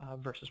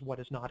versus what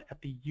is not at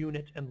the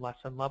unit and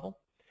lesson level.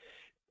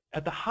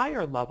 At the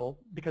higher level,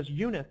 because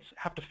units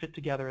have to fit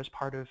together as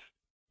part of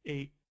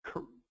a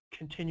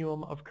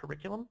continuum of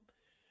curriculum,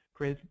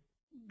 grade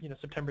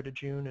September to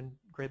June and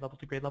grade level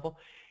to grade level,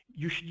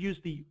 you should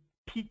use the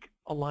peak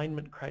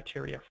alignment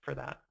criteria for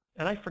that.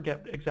 And I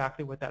forget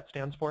exactly what that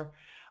stands for,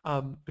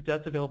 but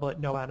that's available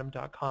at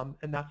KnowAtom.com,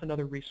 and that's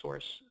another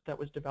resource that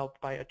was developed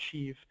by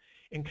Achieve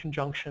in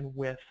conjunction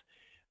with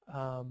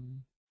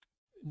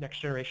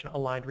Next Generation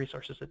Aligned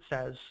Resources. It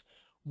says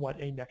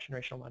what a Next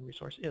Generation Aligned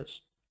resource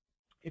is.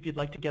 If you'd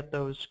like to get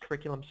those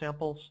curriculum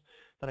samples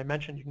that I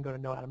mentioned, you can go to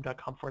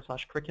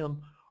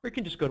KnowAtom.com/curriculum, or you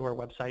can just go to our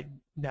website,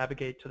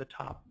 navigate to the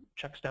top,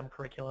 check STEM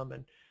curriculum,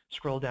 and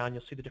scroll down.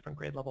 You'll see the different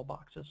grade level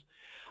boxes.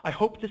 I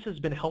hope this has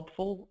been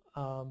helpful.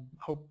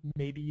 Hope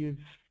maybe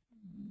you've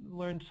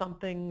learned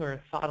something or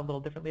thought a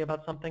little differently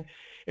about something.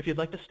 If you'd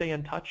like to stay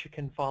in touch, you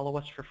can follow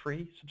us for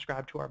free,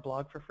 subscribe to our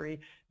blog for free,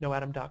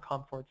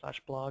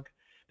 KnowAtom.com/blog.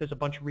 There's a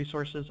bunch of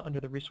resources under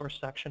the resource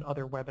section,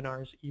 other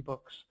webinars,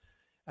 ebooks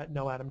at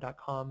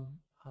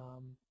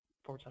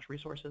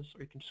KnowAtom.com/resources,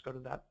 or you can just go to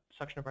that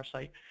section of our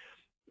site.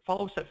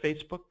 Follow us at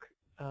Facebook.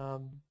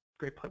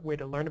 Great way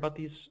to learn about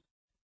these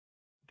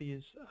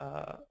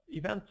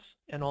events,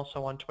 and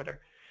also on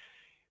Twitter.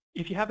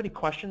 If you have any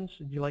questions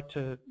and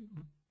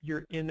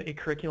you're in a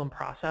curriculum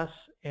process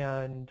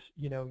and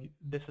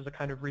this is a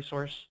kind of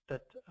resource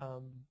that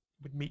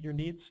would meet your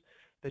needs,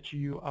 that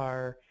you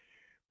are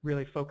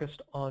really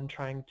focused on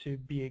trying to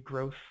be a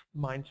growth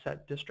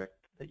mindset district,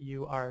 that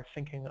you are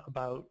thinking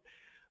about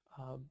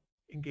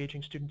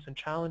engaging students in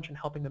challenge and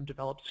helping them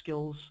develop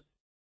skills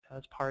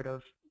as part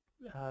of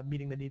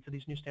meeting the needs of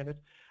these new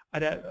standards,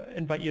 I'd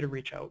invite you to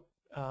reach out.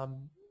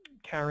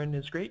 Karen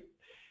is great.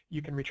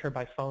 You can reach her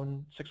by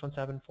phone,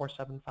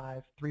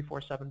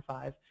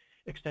 617-475-3475,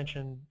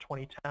 extension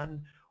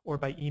 2010, or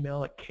by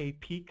email at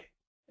kpeake,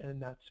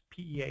 and that's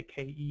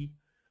P-E-A-K-E,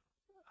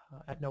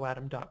 at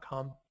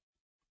KnowAtom.com.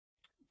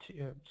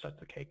 So that's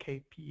the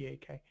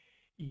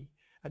K-P-E-A-K-E,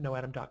 at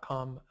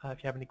KnowAtom.com.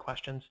 If you have any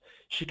questions,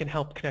 she can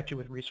help connect you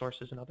with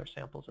resources and other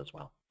samples as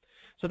well.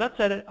 So that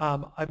said,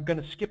 I'm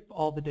going to skip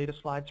all the data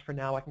slides for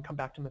now. I can come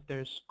back to them if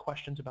there's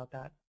questions about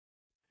that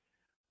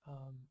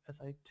as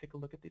I take a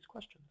look at these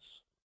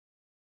questions.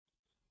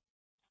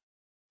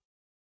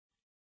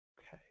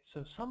 Okay,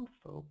 so some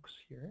folks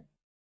here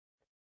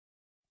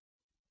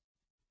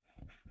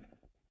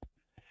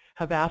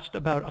have asked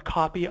about a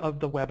copy of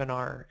the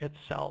webinar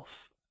itself.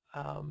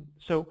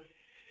 So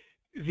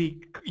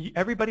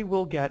everybody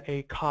will get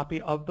a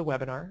copy of the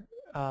webinar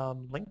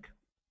link,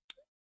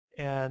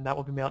 and that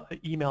will be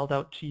emailed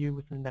out to you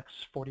within the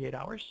next 48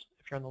 hours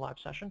if you're in the live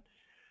session.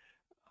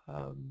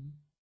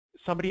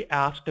 Somebody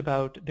asked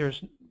about,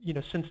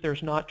 since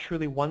there's not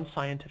truly one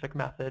scientific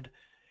method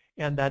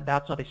and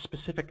that's not a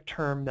specific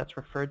term that's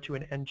referred to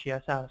in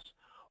NGSS,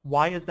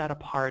 why is that a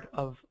part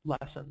of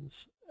lessons?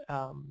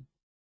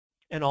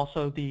 And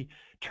also the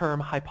term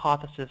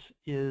hypothesis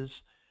is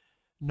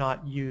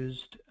not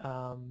used,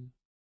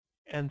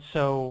 and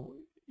so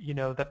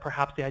that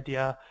perhaps the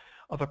idea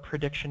of a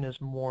prediction is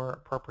more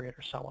appropriate,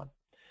 or so on.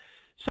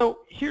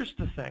 So here's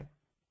the thing.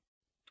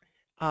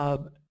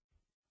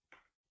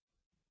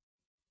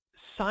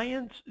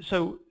 Science,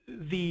 so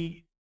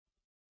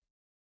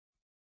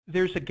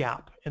there's a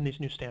gap in these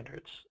new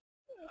standards,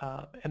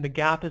 and the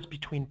gap is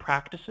between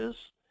practices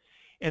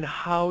and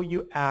how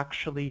you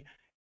actually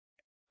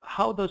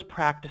how those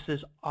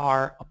practices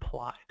are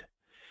applied.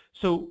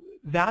 So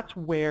that's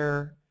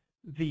where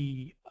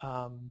the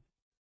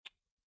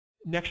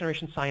next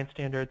generation science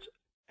standards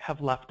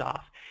have left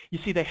off. You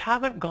see, they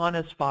haven't gone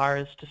as far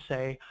as to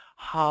say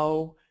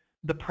how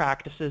the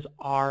practices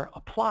are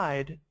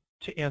applied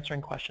to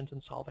answering questions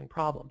and solving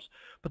problems.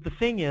 But the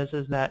thing is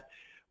that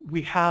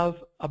we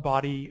have a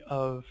body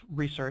of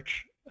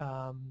research,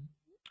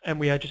 and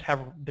we just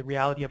have the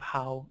reality of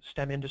how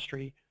STEM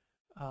industry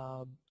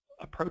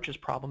approaches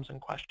problems and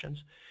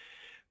questions.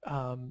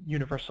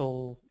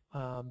 Universal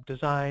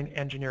design,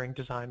 engineering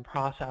design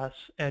process,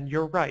 and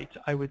you're right.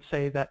 I would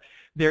say that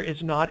there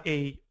is not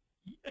a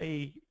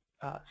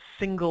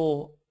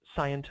single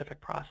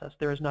scientific process.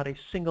 There is not a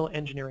single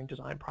engineering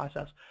design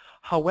process.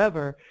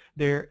 However,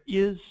 there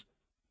is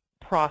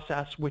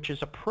process which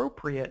is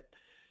appropriate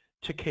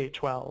to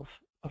K-12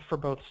 for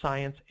both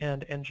science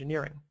and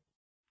engineering.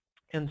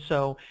 And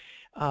so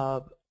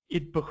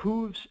it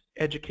behooves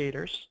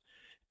educators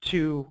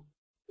to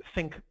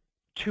think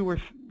 2 or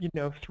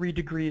 3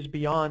 degrees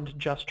beyond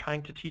just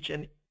trying to teach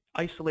an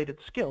isolated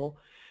skill,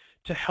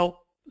 to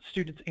help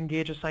students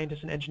engage as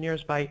scientists and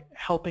engineers by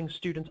helping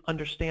students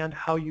understand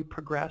how you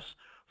progress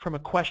from a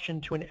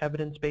question to an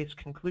evidence-based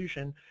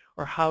conclusion,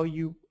 or how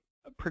you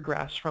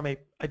progress from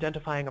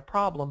identifying a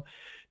problem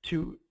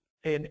to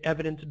an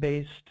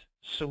evidence-based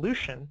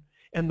solution.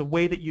 And the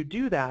way that you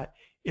do that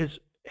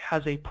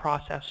has a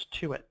process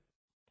to it.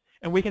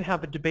 And we can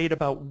have a debate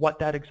about what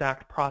that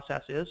exact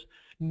process is.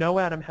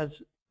 KnowAtom has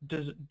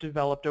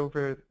developed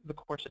over the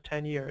course of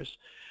 10 years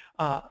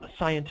a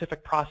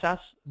scientific process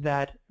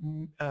that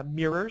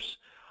mirrors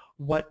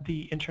what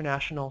the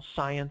international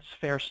science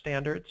fair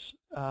standards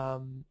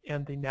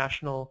and the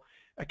national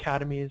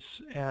academies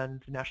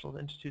and the National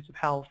Institutes of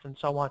Health and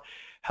so on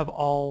have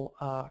all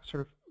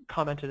sort of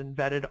commented and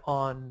vetted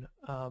on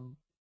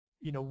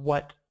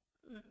what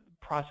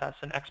process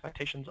and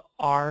expectations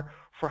are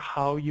for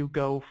how you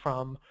go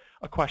from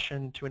a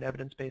question to an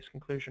evidence-based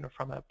conclusion, or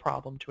from a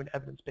problem to an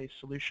evidence-based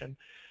solution.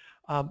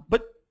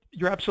 But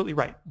you're absolutely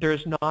right. There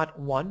is not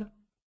one.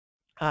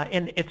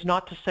 And it's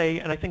not to say,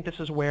 and I think this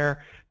is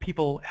where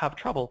people have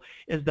trouble,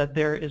 is that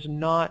there is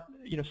not,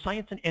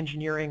 science and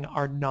engineering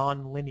are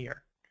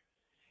non-linear.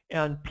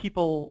 And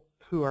people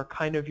who are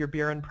kind of your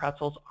beer and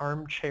pretzels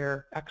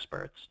armchair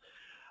experts,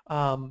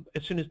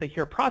 as soon as they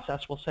hear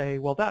process, will say,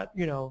 well,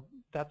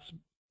 that's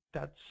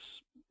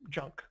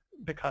junk,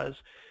 because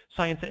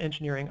science and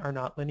engineering are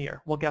not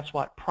linear. Well, guess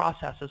what?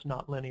 Process is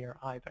not linear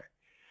either.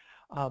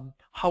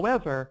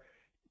 However,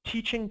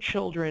 teaching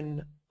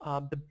children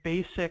the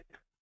basic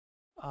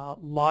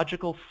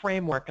logical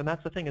framework, and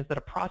that's the thing, is that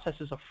a process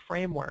is a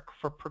framework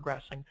for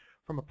progressing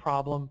from a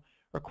problem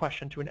or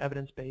question to an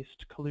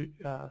evidence-based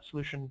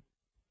solution.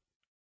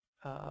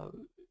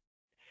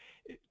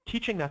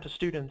 Teaching that to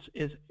students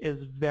is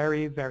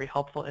very, very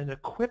helpful, and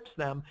equips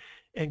them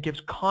and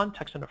gives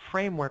context and a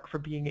framework for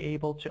being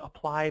able to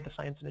apply the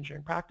science and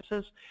engineering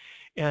practices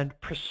and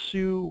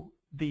pursue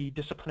the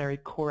disciplinary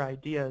core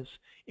ideas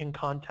in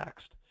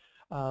context.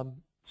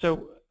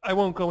 So I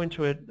won't go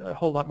into it a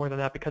whole lot more than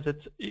that, because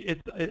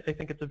I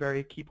think it's a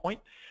very key point.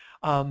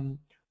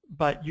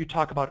 But you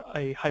talk about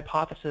a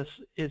hypothesis.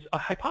 A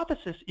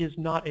hypothesis is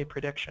not a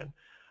prediction.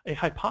 A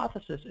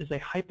hypothesis is a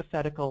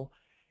hypothetical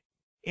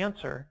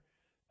answer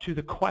to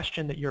the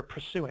question that you're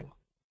pursuing.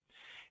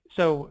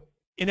 So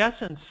in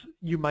essence,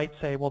 you might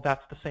say, well,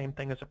 that's the same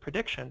thing as a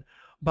prediction.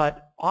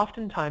 But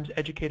oftentimes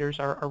educators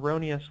are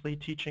erroneously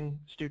teaching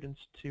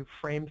students to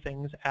frame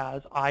things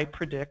as, I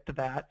predict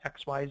that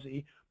X, Y,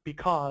 Z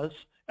because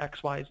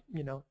X, Y,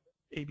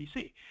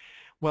 ABC.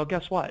 Well,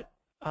 guess what?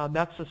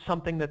 That's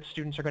something that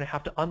students are going to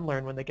have to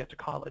unlearn when they get to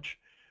college,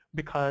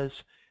 because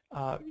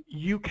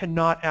you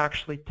cannot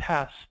actually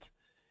test,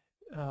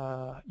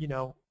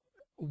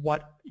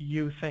 what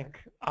you think,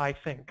 I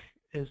think,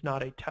 is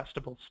not a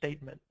testable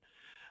statement.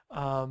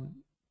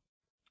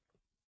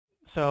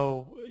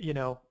 So,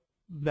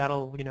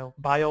 that'll,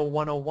 Bio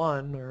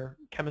 101 or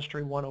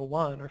Chemistry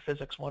 101 or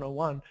Physics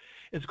 101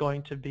 is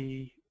going to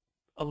be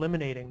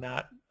eliminating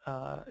that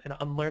in an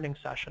unlearning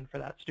session for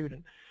that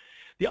student.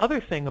 The other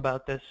thing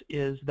about this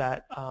is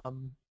that,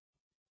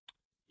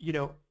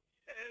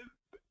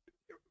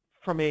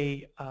 from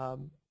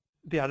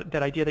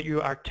that idea that you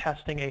are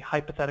testing a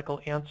hypothetical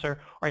answer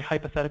or a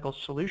hypothetical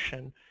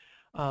solution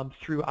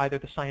through either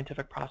the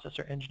scientific process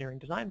or engineering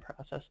design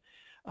process,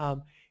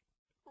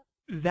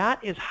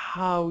 that is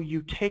how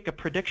you take a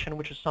prediction,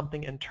 which is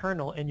something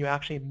internal, and you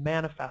actually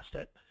manifest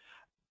it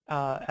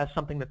as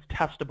something that's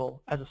testable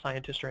as a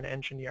scientist or an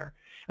engineer.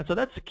 And so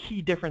that's the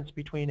key difference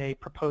between a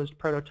proposed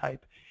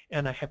prototype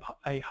and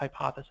a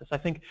hypothesis. I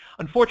think,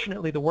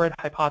 unfortunately, the word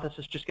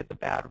hypothesis just gets a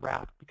bad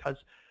rap because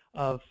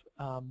of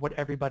what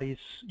everybody's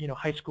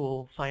high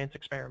school science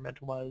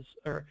experiment was,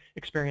 or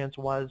experience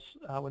was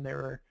when they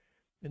were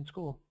in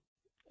school,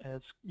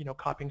 as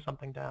copying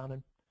something down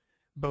and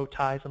bow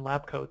ties and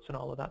lab coats and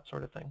all of that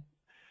sort of thing.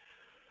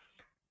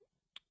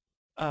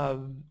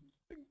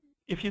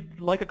 If you'd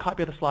like a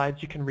copy of the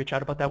slides, you can reach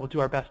out about that. We'll do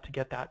our best to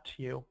get that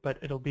to you, but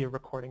it'll be a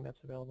recording that's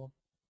available.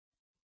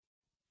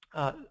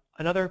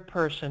 Another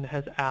person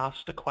has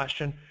asked a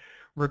question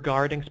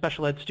regarding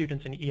special ed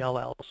students in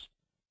ELLs.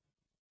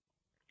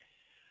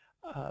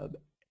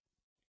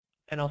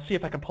 And I'll see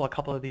if I can pull a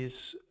couple of these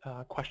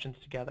questions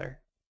together.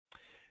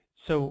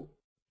 So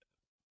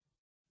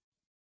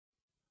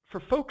for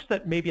folks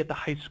that maybe at the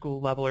high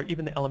school level or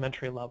even the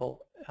elementary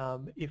level,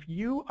 if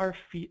you are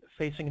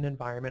facing an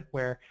environment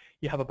where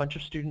you have a bunch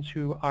of students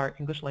who are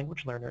English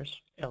language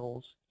learners,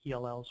 ELLs,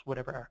 ELLs,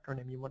 whatever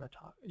acronym you want to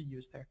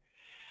use there,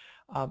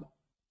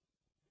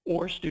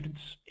 or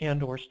students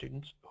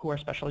who are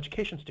special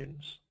education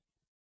students.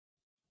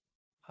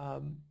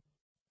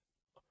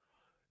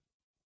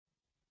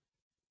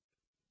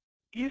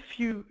 If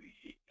you,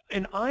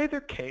 in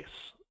either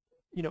case,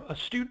 a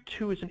student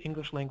who is an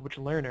English language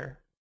learner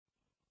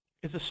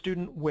is a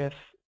student with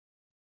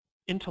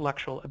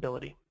intellectual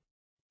ability.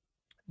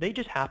 They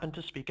just happen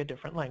to speak a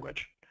different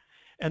language,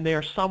 and they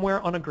are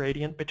somewhere on a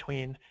gradient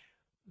between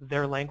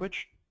their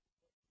language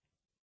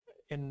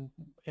in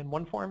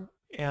one form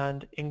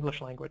and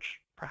English language,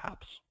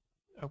 perhaps.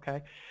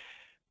 Okay?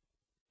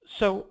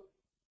 So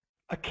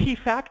a key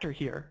factor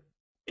here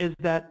is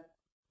that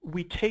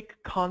we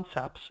take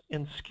concepts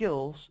and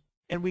skills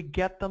and we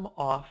get them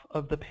off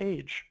of the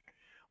page.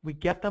 We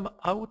get them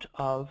out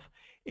of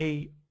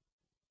a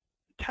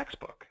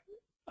textbook.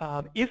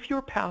 If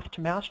your path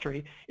to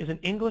mastery is an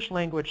English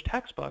language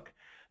textbook,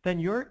 then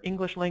your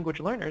English language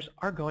learners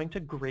are going to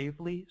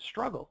gravely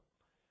struggle.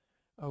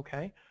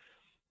 Okay?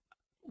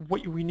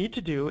 What we need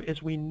to do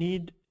is we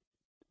need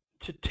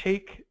to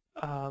take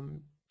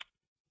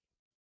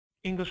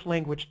English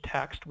language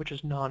text, which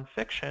is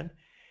nonfiction,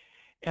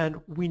 and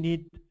we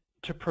need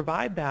to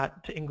provide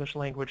that to English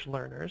language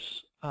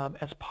learners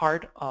as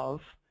part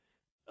of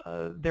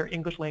their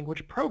English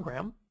language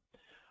program.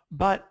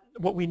 But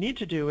what we need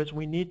to do is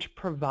we need to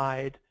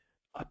provide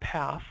a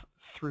path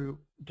through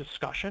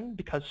discussion,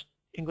 because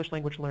English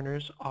language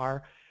learners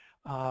are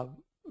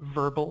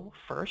verbal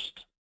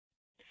first.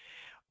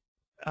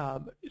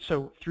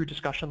 So through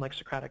discussion, like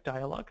Socratic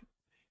dialogue,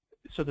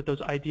 so that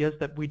those ideas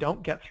that we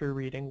don't get through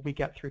reading, we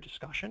get through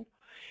discussion.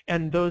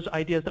 And those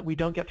ideas that we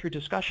don't get through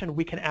discussion,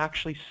 we can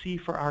actually see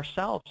for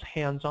ourselves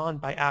hands-on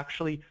by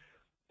actually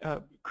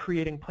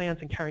creating plans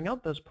and carrying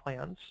out those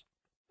plans.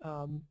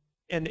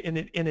 And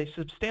in a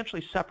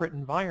substantially separate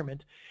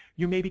environment,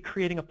 you may be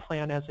creating a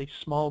plan as a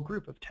small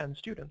group of 10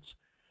 students,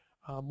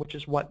 which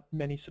is what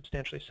many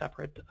substantially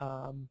separate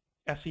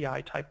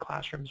SEI type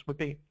classrooms would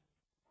be.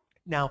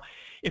 Now,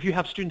 if you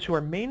have students who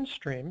are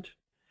mainstreamed,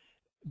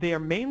 they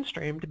are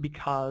mainstreamed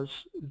because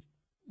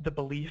the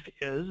belief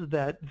is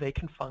that they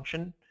can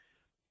function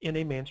in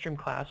a mainstream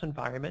class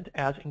environment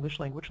as English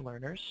language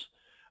learners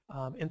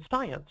in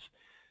science.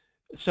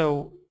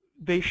 So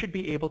they should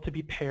be able to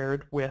be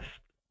paired with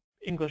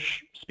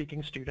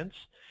English-speaking students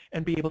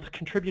and be able to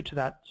contribute to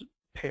that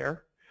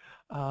pair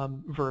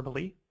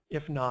verbally,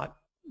 if not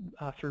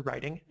through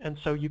writing. And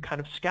so you kind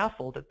of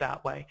scaffold it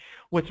that way.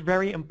 What's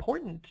very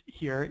important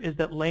here is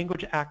that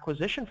language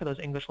acquisition for those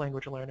English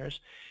language learners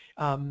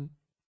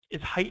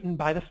is heightened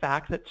by the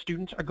fact that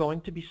students are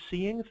going to be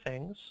seeing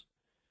things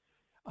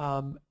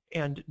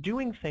and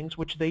doing things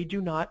which they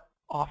do not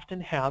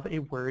often have a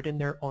word in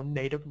their own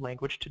native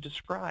language to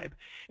describe.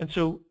 And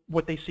so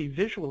what they see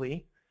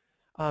visually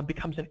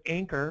becomes an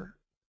anchor,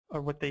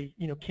 or what they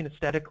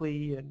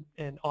kinesthetically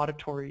and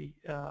auditory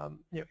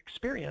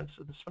experience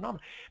of this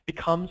phenomenon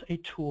becomes a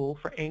tool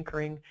for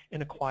anchoring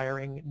and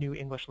acquiring new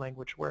English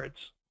language words.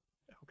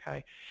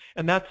 Okay,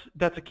 and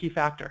that's a key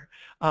factor.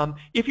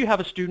 If you have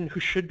a student who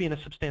should be in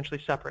a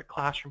substantially separate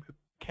classroom who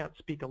can't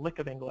speak a lick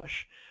of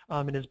English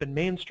and has been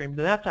mainstreamed,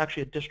 then that's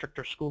actually a district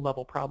or school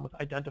level problem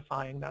with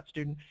identifying that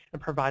student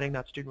and providing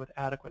that student with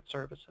adequate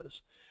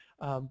services.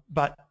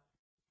 But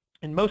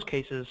in most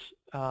cases,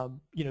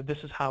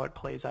 this is how it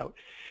plays out.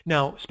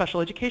 Now,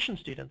 special education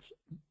students,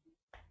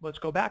 let's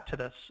go back to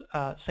this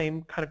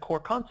same kind of core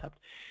concept.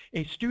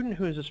 A student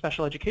who is a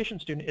special education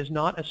student is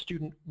not a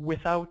student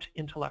without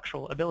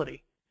intellectual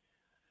ability.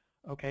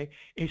 Okay,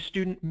 a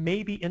student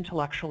may be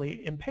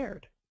intellectually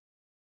impaired.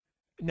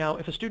 Now,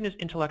 if a student is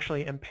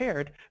intellectually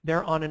impaired,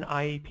 they're on an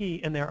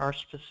IEP and there are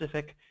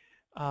specific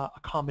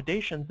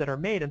accommodations that are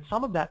made, and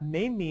some of that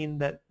may mean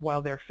that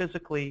while they're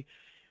physically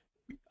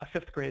a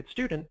 5th grade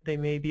student, they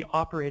may be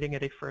operating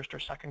at a 1st or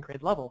 2nd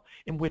grade level,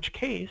 in which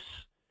case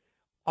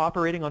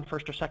operating on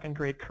 1st or 2nd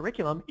grade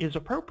curriculum is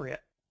appropriate.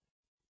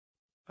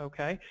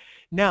 Okay,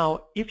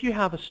 now if you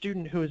have a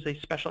student who is a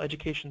special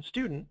education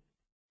student,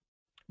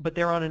 but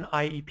they're on an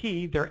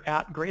IEP, they're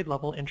at grade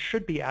level and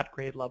should be at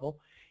grade level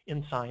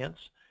in science,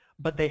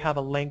 but they have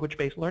a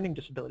language-based learning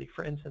disability.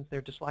 For instance,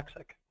 they're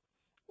dyslexic,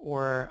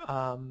 or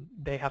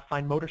they have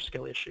fine motor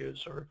skill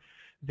issues, or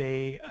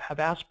they have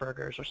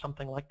Asperger's or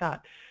something like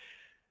that.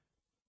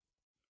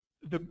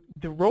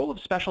 The role of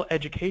special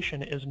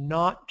education is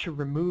not to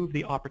remove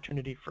the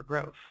opportunity for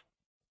growth.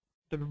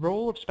 The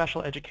role of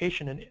special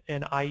education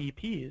in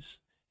IEPs,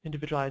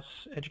 individualized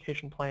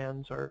education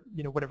plans, or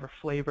whatever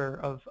flavor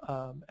of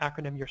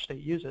acronym your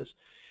state uses,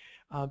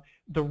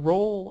 The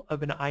role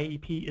of an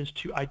IEP is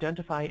to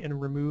identify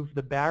and remove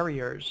the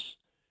barriers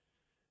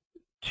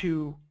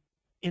to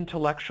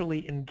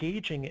intellectually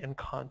engaging in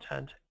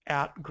content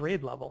at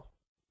grade level.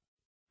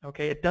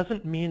 Okay, it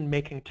doesn't mean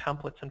making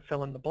templates and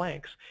fill in the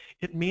blanks.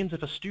 It means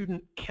if a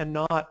student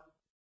cannot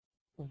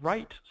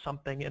write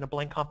something in a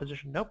blank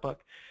composition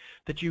notebook,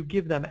 that you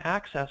give them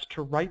access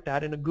to write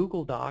that in a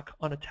Google Doc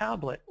on a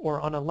tablet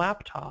or on a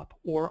laptop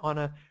or on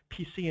a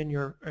PC in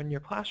your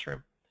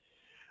classroom.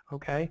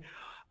 Okay,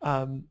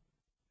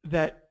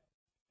 that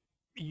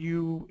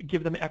you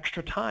give them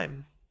extra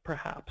time,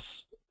 perhaps,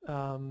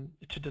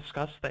 to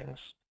discuss things,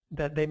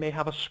 that they may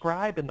have a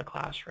scribe in the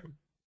classroom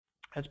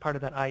as part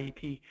of that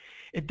IEP.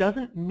 It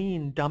doesn't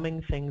mean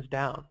dumbing things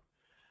down.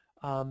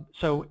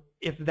 So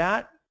if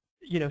that,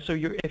 so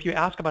if you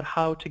ask about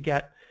how to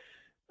get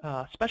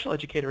special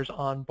educators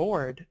on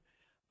board,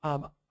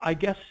 I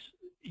guess,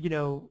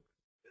 the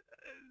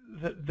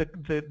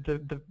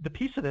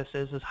piece of this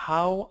is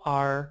how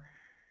are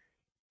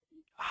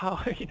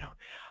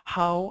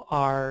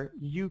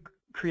you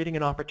creating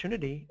an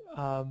opportunity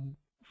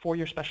for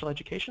your special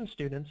education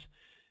students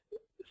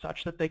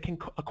such that they can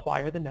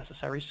acquire the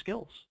necessary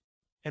skills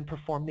and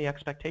perform the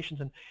expectations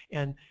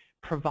and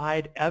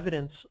provide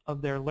evidence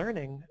of their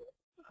learning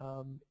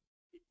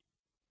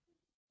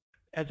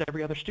as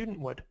every other student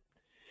would.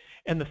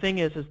 And the thing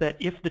is that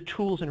if the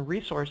tools and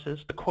resources,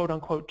 the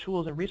quote-unquote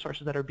tools and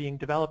resources that are being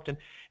developed and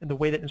the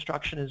way that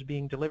instruction is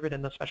being delivered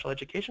in the special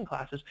education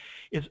classes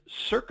is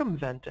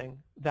circumventing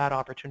that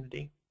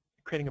opportunity,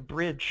 creating a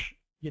bridge,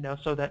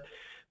 so that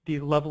the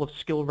level of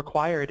skill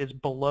required is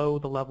below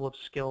the level of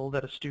skill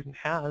that a student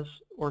has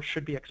or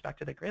should be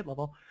expected at grade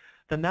level,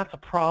 then that's a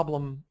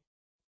problem.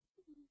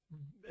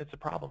 It's a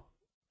problem.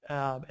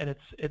 And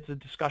it's a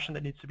discussion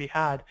that needs to be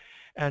had,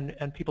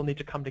 and people need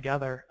to come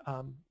together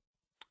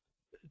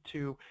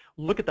to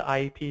look at the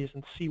IEPs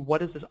and see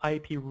what is this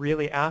IEP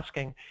really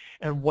asking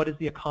and what is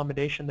the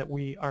accommodation that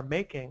we are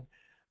making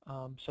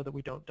so that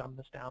we don't dumb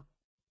this down.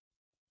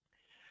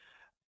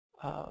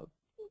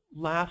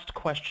 Last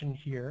question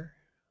here.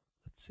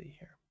 Let's see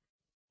here.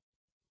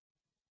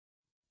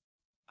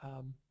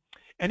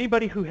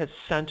 Anybody who has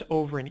sent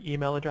over an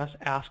email address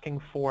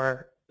asking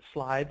for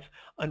slides,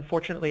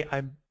 unfortunately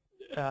I'm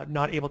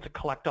not able to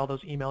collect all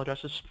those email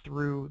addresses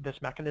through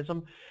this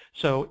mechanism.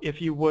 So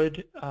if you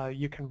would,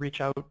 you can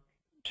reach out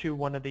to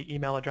one of the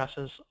email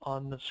addresses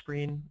on the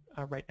screen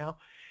right now,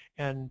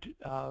 and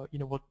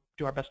we'll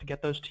do our best to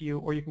get those to you,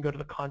 or you can go to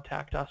the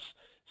Contact Us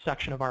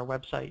section of our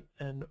website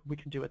and we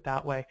can do it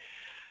that way.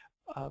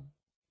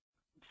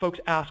 Folks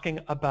asking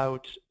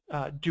about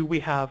do we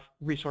have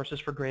resources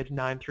for grades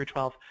 9 through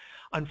 12?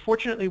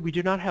 Unfortunately, we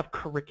do not have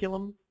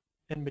curriculum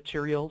and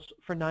materials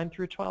for 9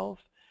 through 12.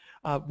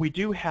 We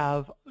do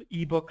have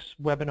ebooks,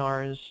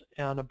 webinars,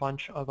 and a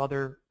bunch of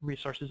other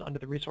resources under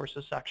the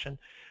resources section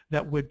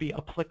that would be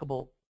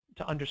applicable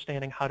to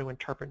understanding how to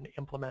interpret and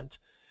implement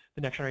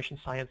the next generation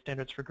science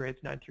standards for grades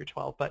 9 through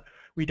 12. But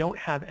we don't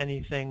have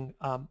anything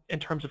in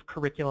terms of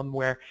curriculum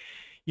where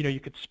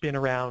you could spin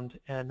around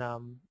and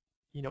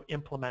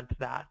implement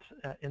that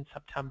in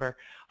September.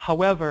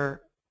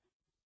 However,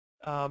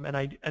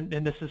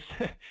 and this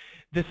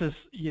is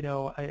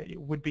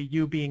would be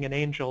you being an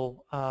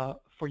angel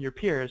for your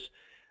peers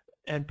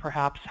and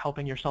perhaps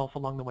helping yourself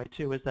along the way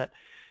too, is that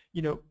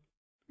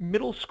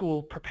middle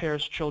school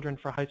prepares children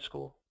for high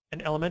school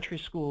and elementary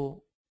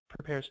school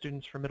prepares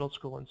students for middle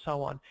school and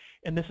so on.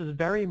 And this is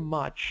very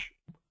much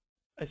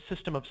a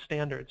system of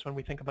standards when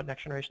we think about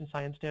next generation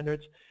science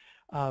standards.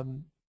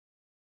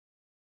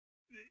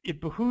 It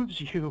behooves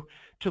you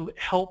to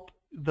help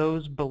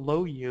those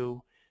below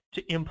you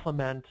to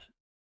implement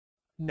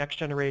next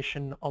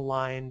generation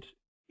aligned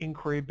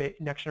inquiry,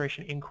 next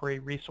generation inquiry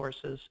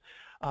resources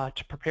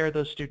to prepare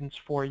those students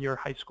for your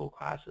high school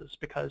classes,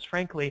 because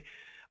frankly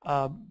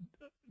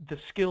the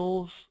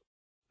skills,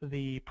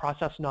 the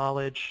process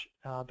knowledge,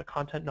 the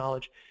content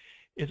knowledge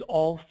is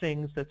all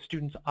things that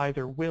students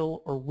either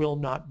will or will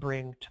not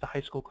bring to the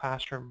high school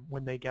classroom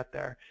when they get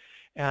there.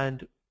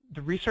 And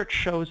the research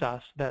shows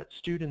us that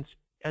students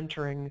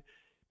entering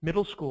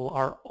middle school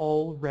are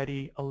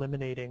already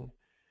eliminating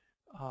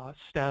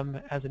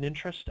STEM as an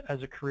interest,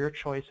 as a career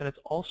choice, and it's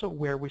also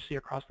where we see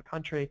across the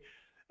country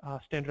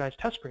standardized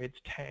test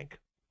grades tank.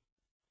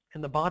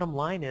 And the bottom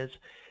line is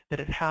that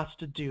it has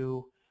to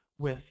do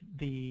with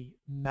the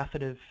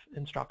method of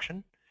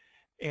instruction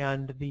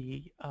and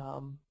the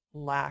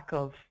lack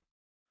of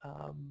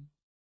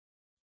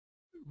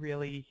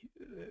really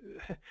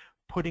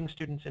putting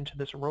students into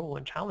this role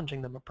and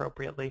challenging them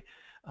appropriately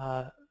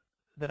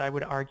that I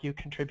would argue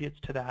contributes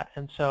to that.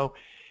 And so,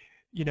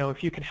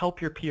 if you can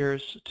help your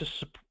peers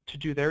to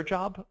do their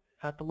job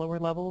at the lower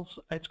levels,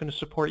 it's going to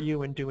support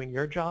you in doing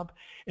your job,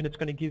 and it's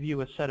going to give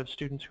you a set of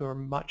students who are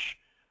much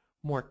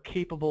more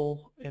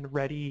capable and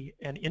ready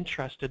and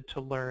interested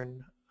to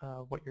learn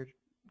what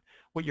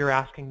you're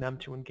asking them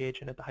to engage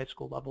in at the high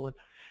school level.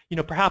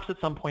 And perhaps at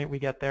some point we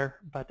get there,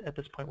 but at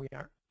this point we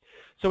aren't.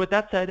 So with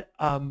that said,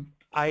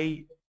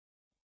 I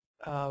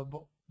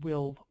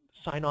will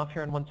sign off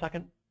here in 1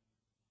 second.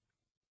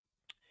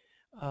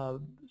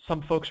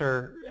 Some folks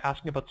are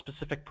asking about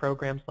specific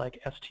programs like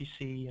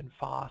STC and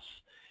FOSS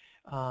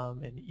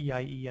and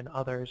EIE and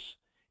others,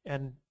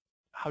 and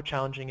how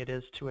challenging it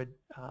is to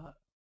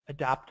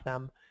adapt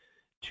them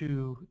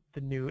to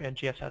the new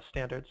NGSS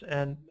standards.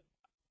 And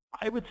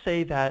I would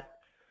say that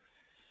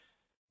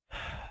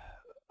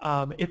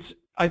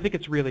I think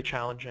it's really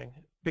challenging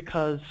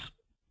because,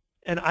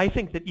 and I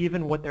think that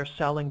even what they're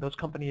selling, those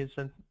companies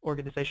and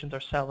organizations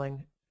are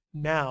selling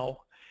now,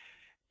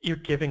 you're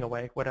giving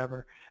away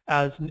whatever,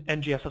 as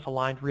NGSS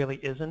aligned really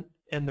isn't.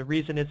 And the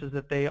reason is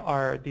that they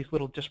are these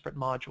little disparate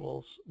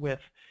modules with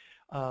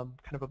kind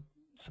of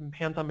some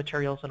hands-on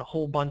materials and a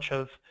whole bunch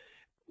of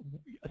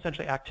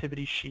essentially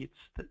activity sheets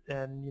that,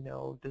 and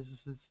this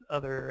is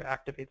other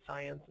Activate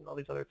Science and all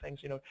these other things,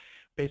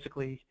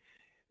 basically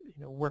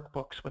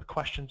workbooks with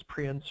questions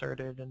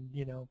pre-inserted and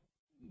and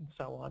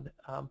so on.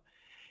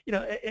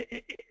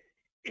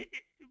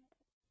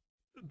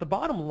 The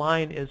bottom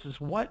line is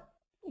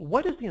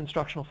what is the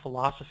instructional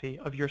philosophy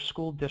of your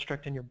school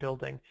district and your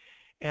building,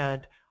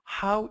 and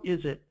how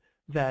is it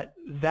that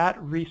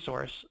that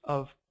resource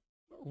of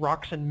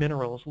rocks and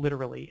minerals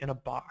literally in a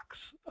box,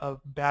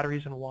 of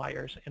batteries and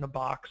wires in a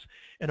box,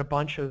 and a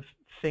bunch of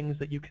things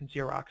that you can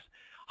Xerox,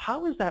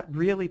 how is that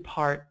really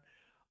part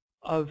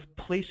of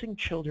placing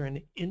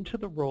children into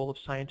the role of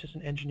scientists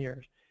and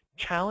engineers,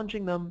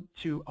 challenging them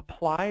to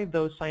apply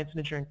those science and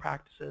engineering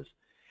practices,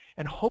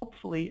 and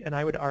hopefully, and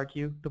I would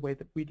argue the way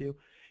that we do,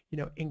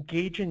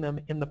 engaging them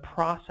in the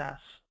process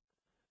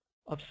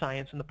of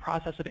science and the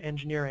process of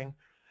engineering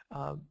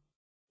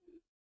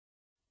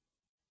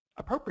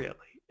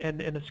appropriately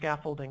and in a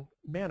scaffolding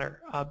manner.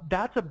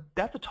 That's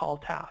a tall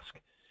task.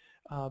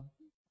 To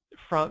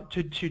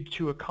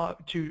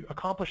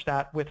accomplish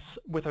that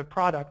with a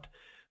product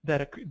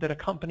that a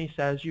company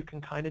says you can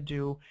kind of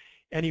do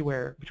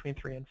anywhere between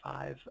 3 and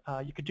 5.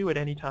 You could do it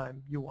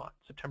anytime you want,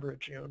 September or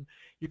June.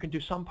 You can do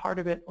some part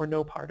of it or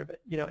no part of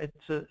it.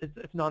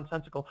 It's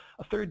nonsensical.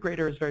 A 3rd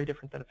grader is very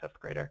different than a 5th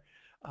grader.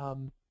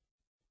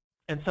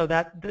 And so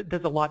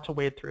there's a lot to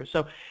wade through.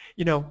 So,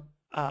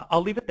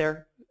 I'll leave it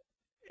there.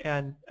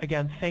 And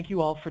again, thank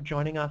you all for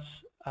joining us.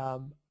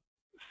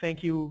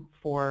 Thank you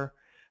for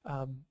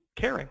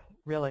caring,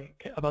 really,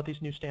 about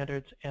these new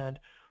standards and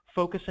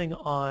focusing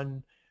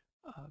on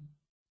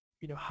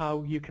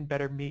how you can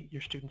better meet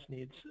your students'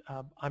 needs.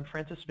 I'm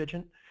Francis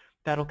Vigent.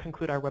 That'll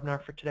conclude our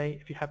webinar for today.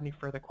 If you have any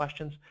further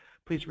questions,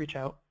 please reach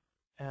out,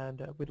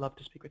 and we'd love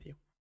to speak with you.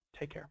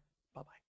 Take care. Bye-bye.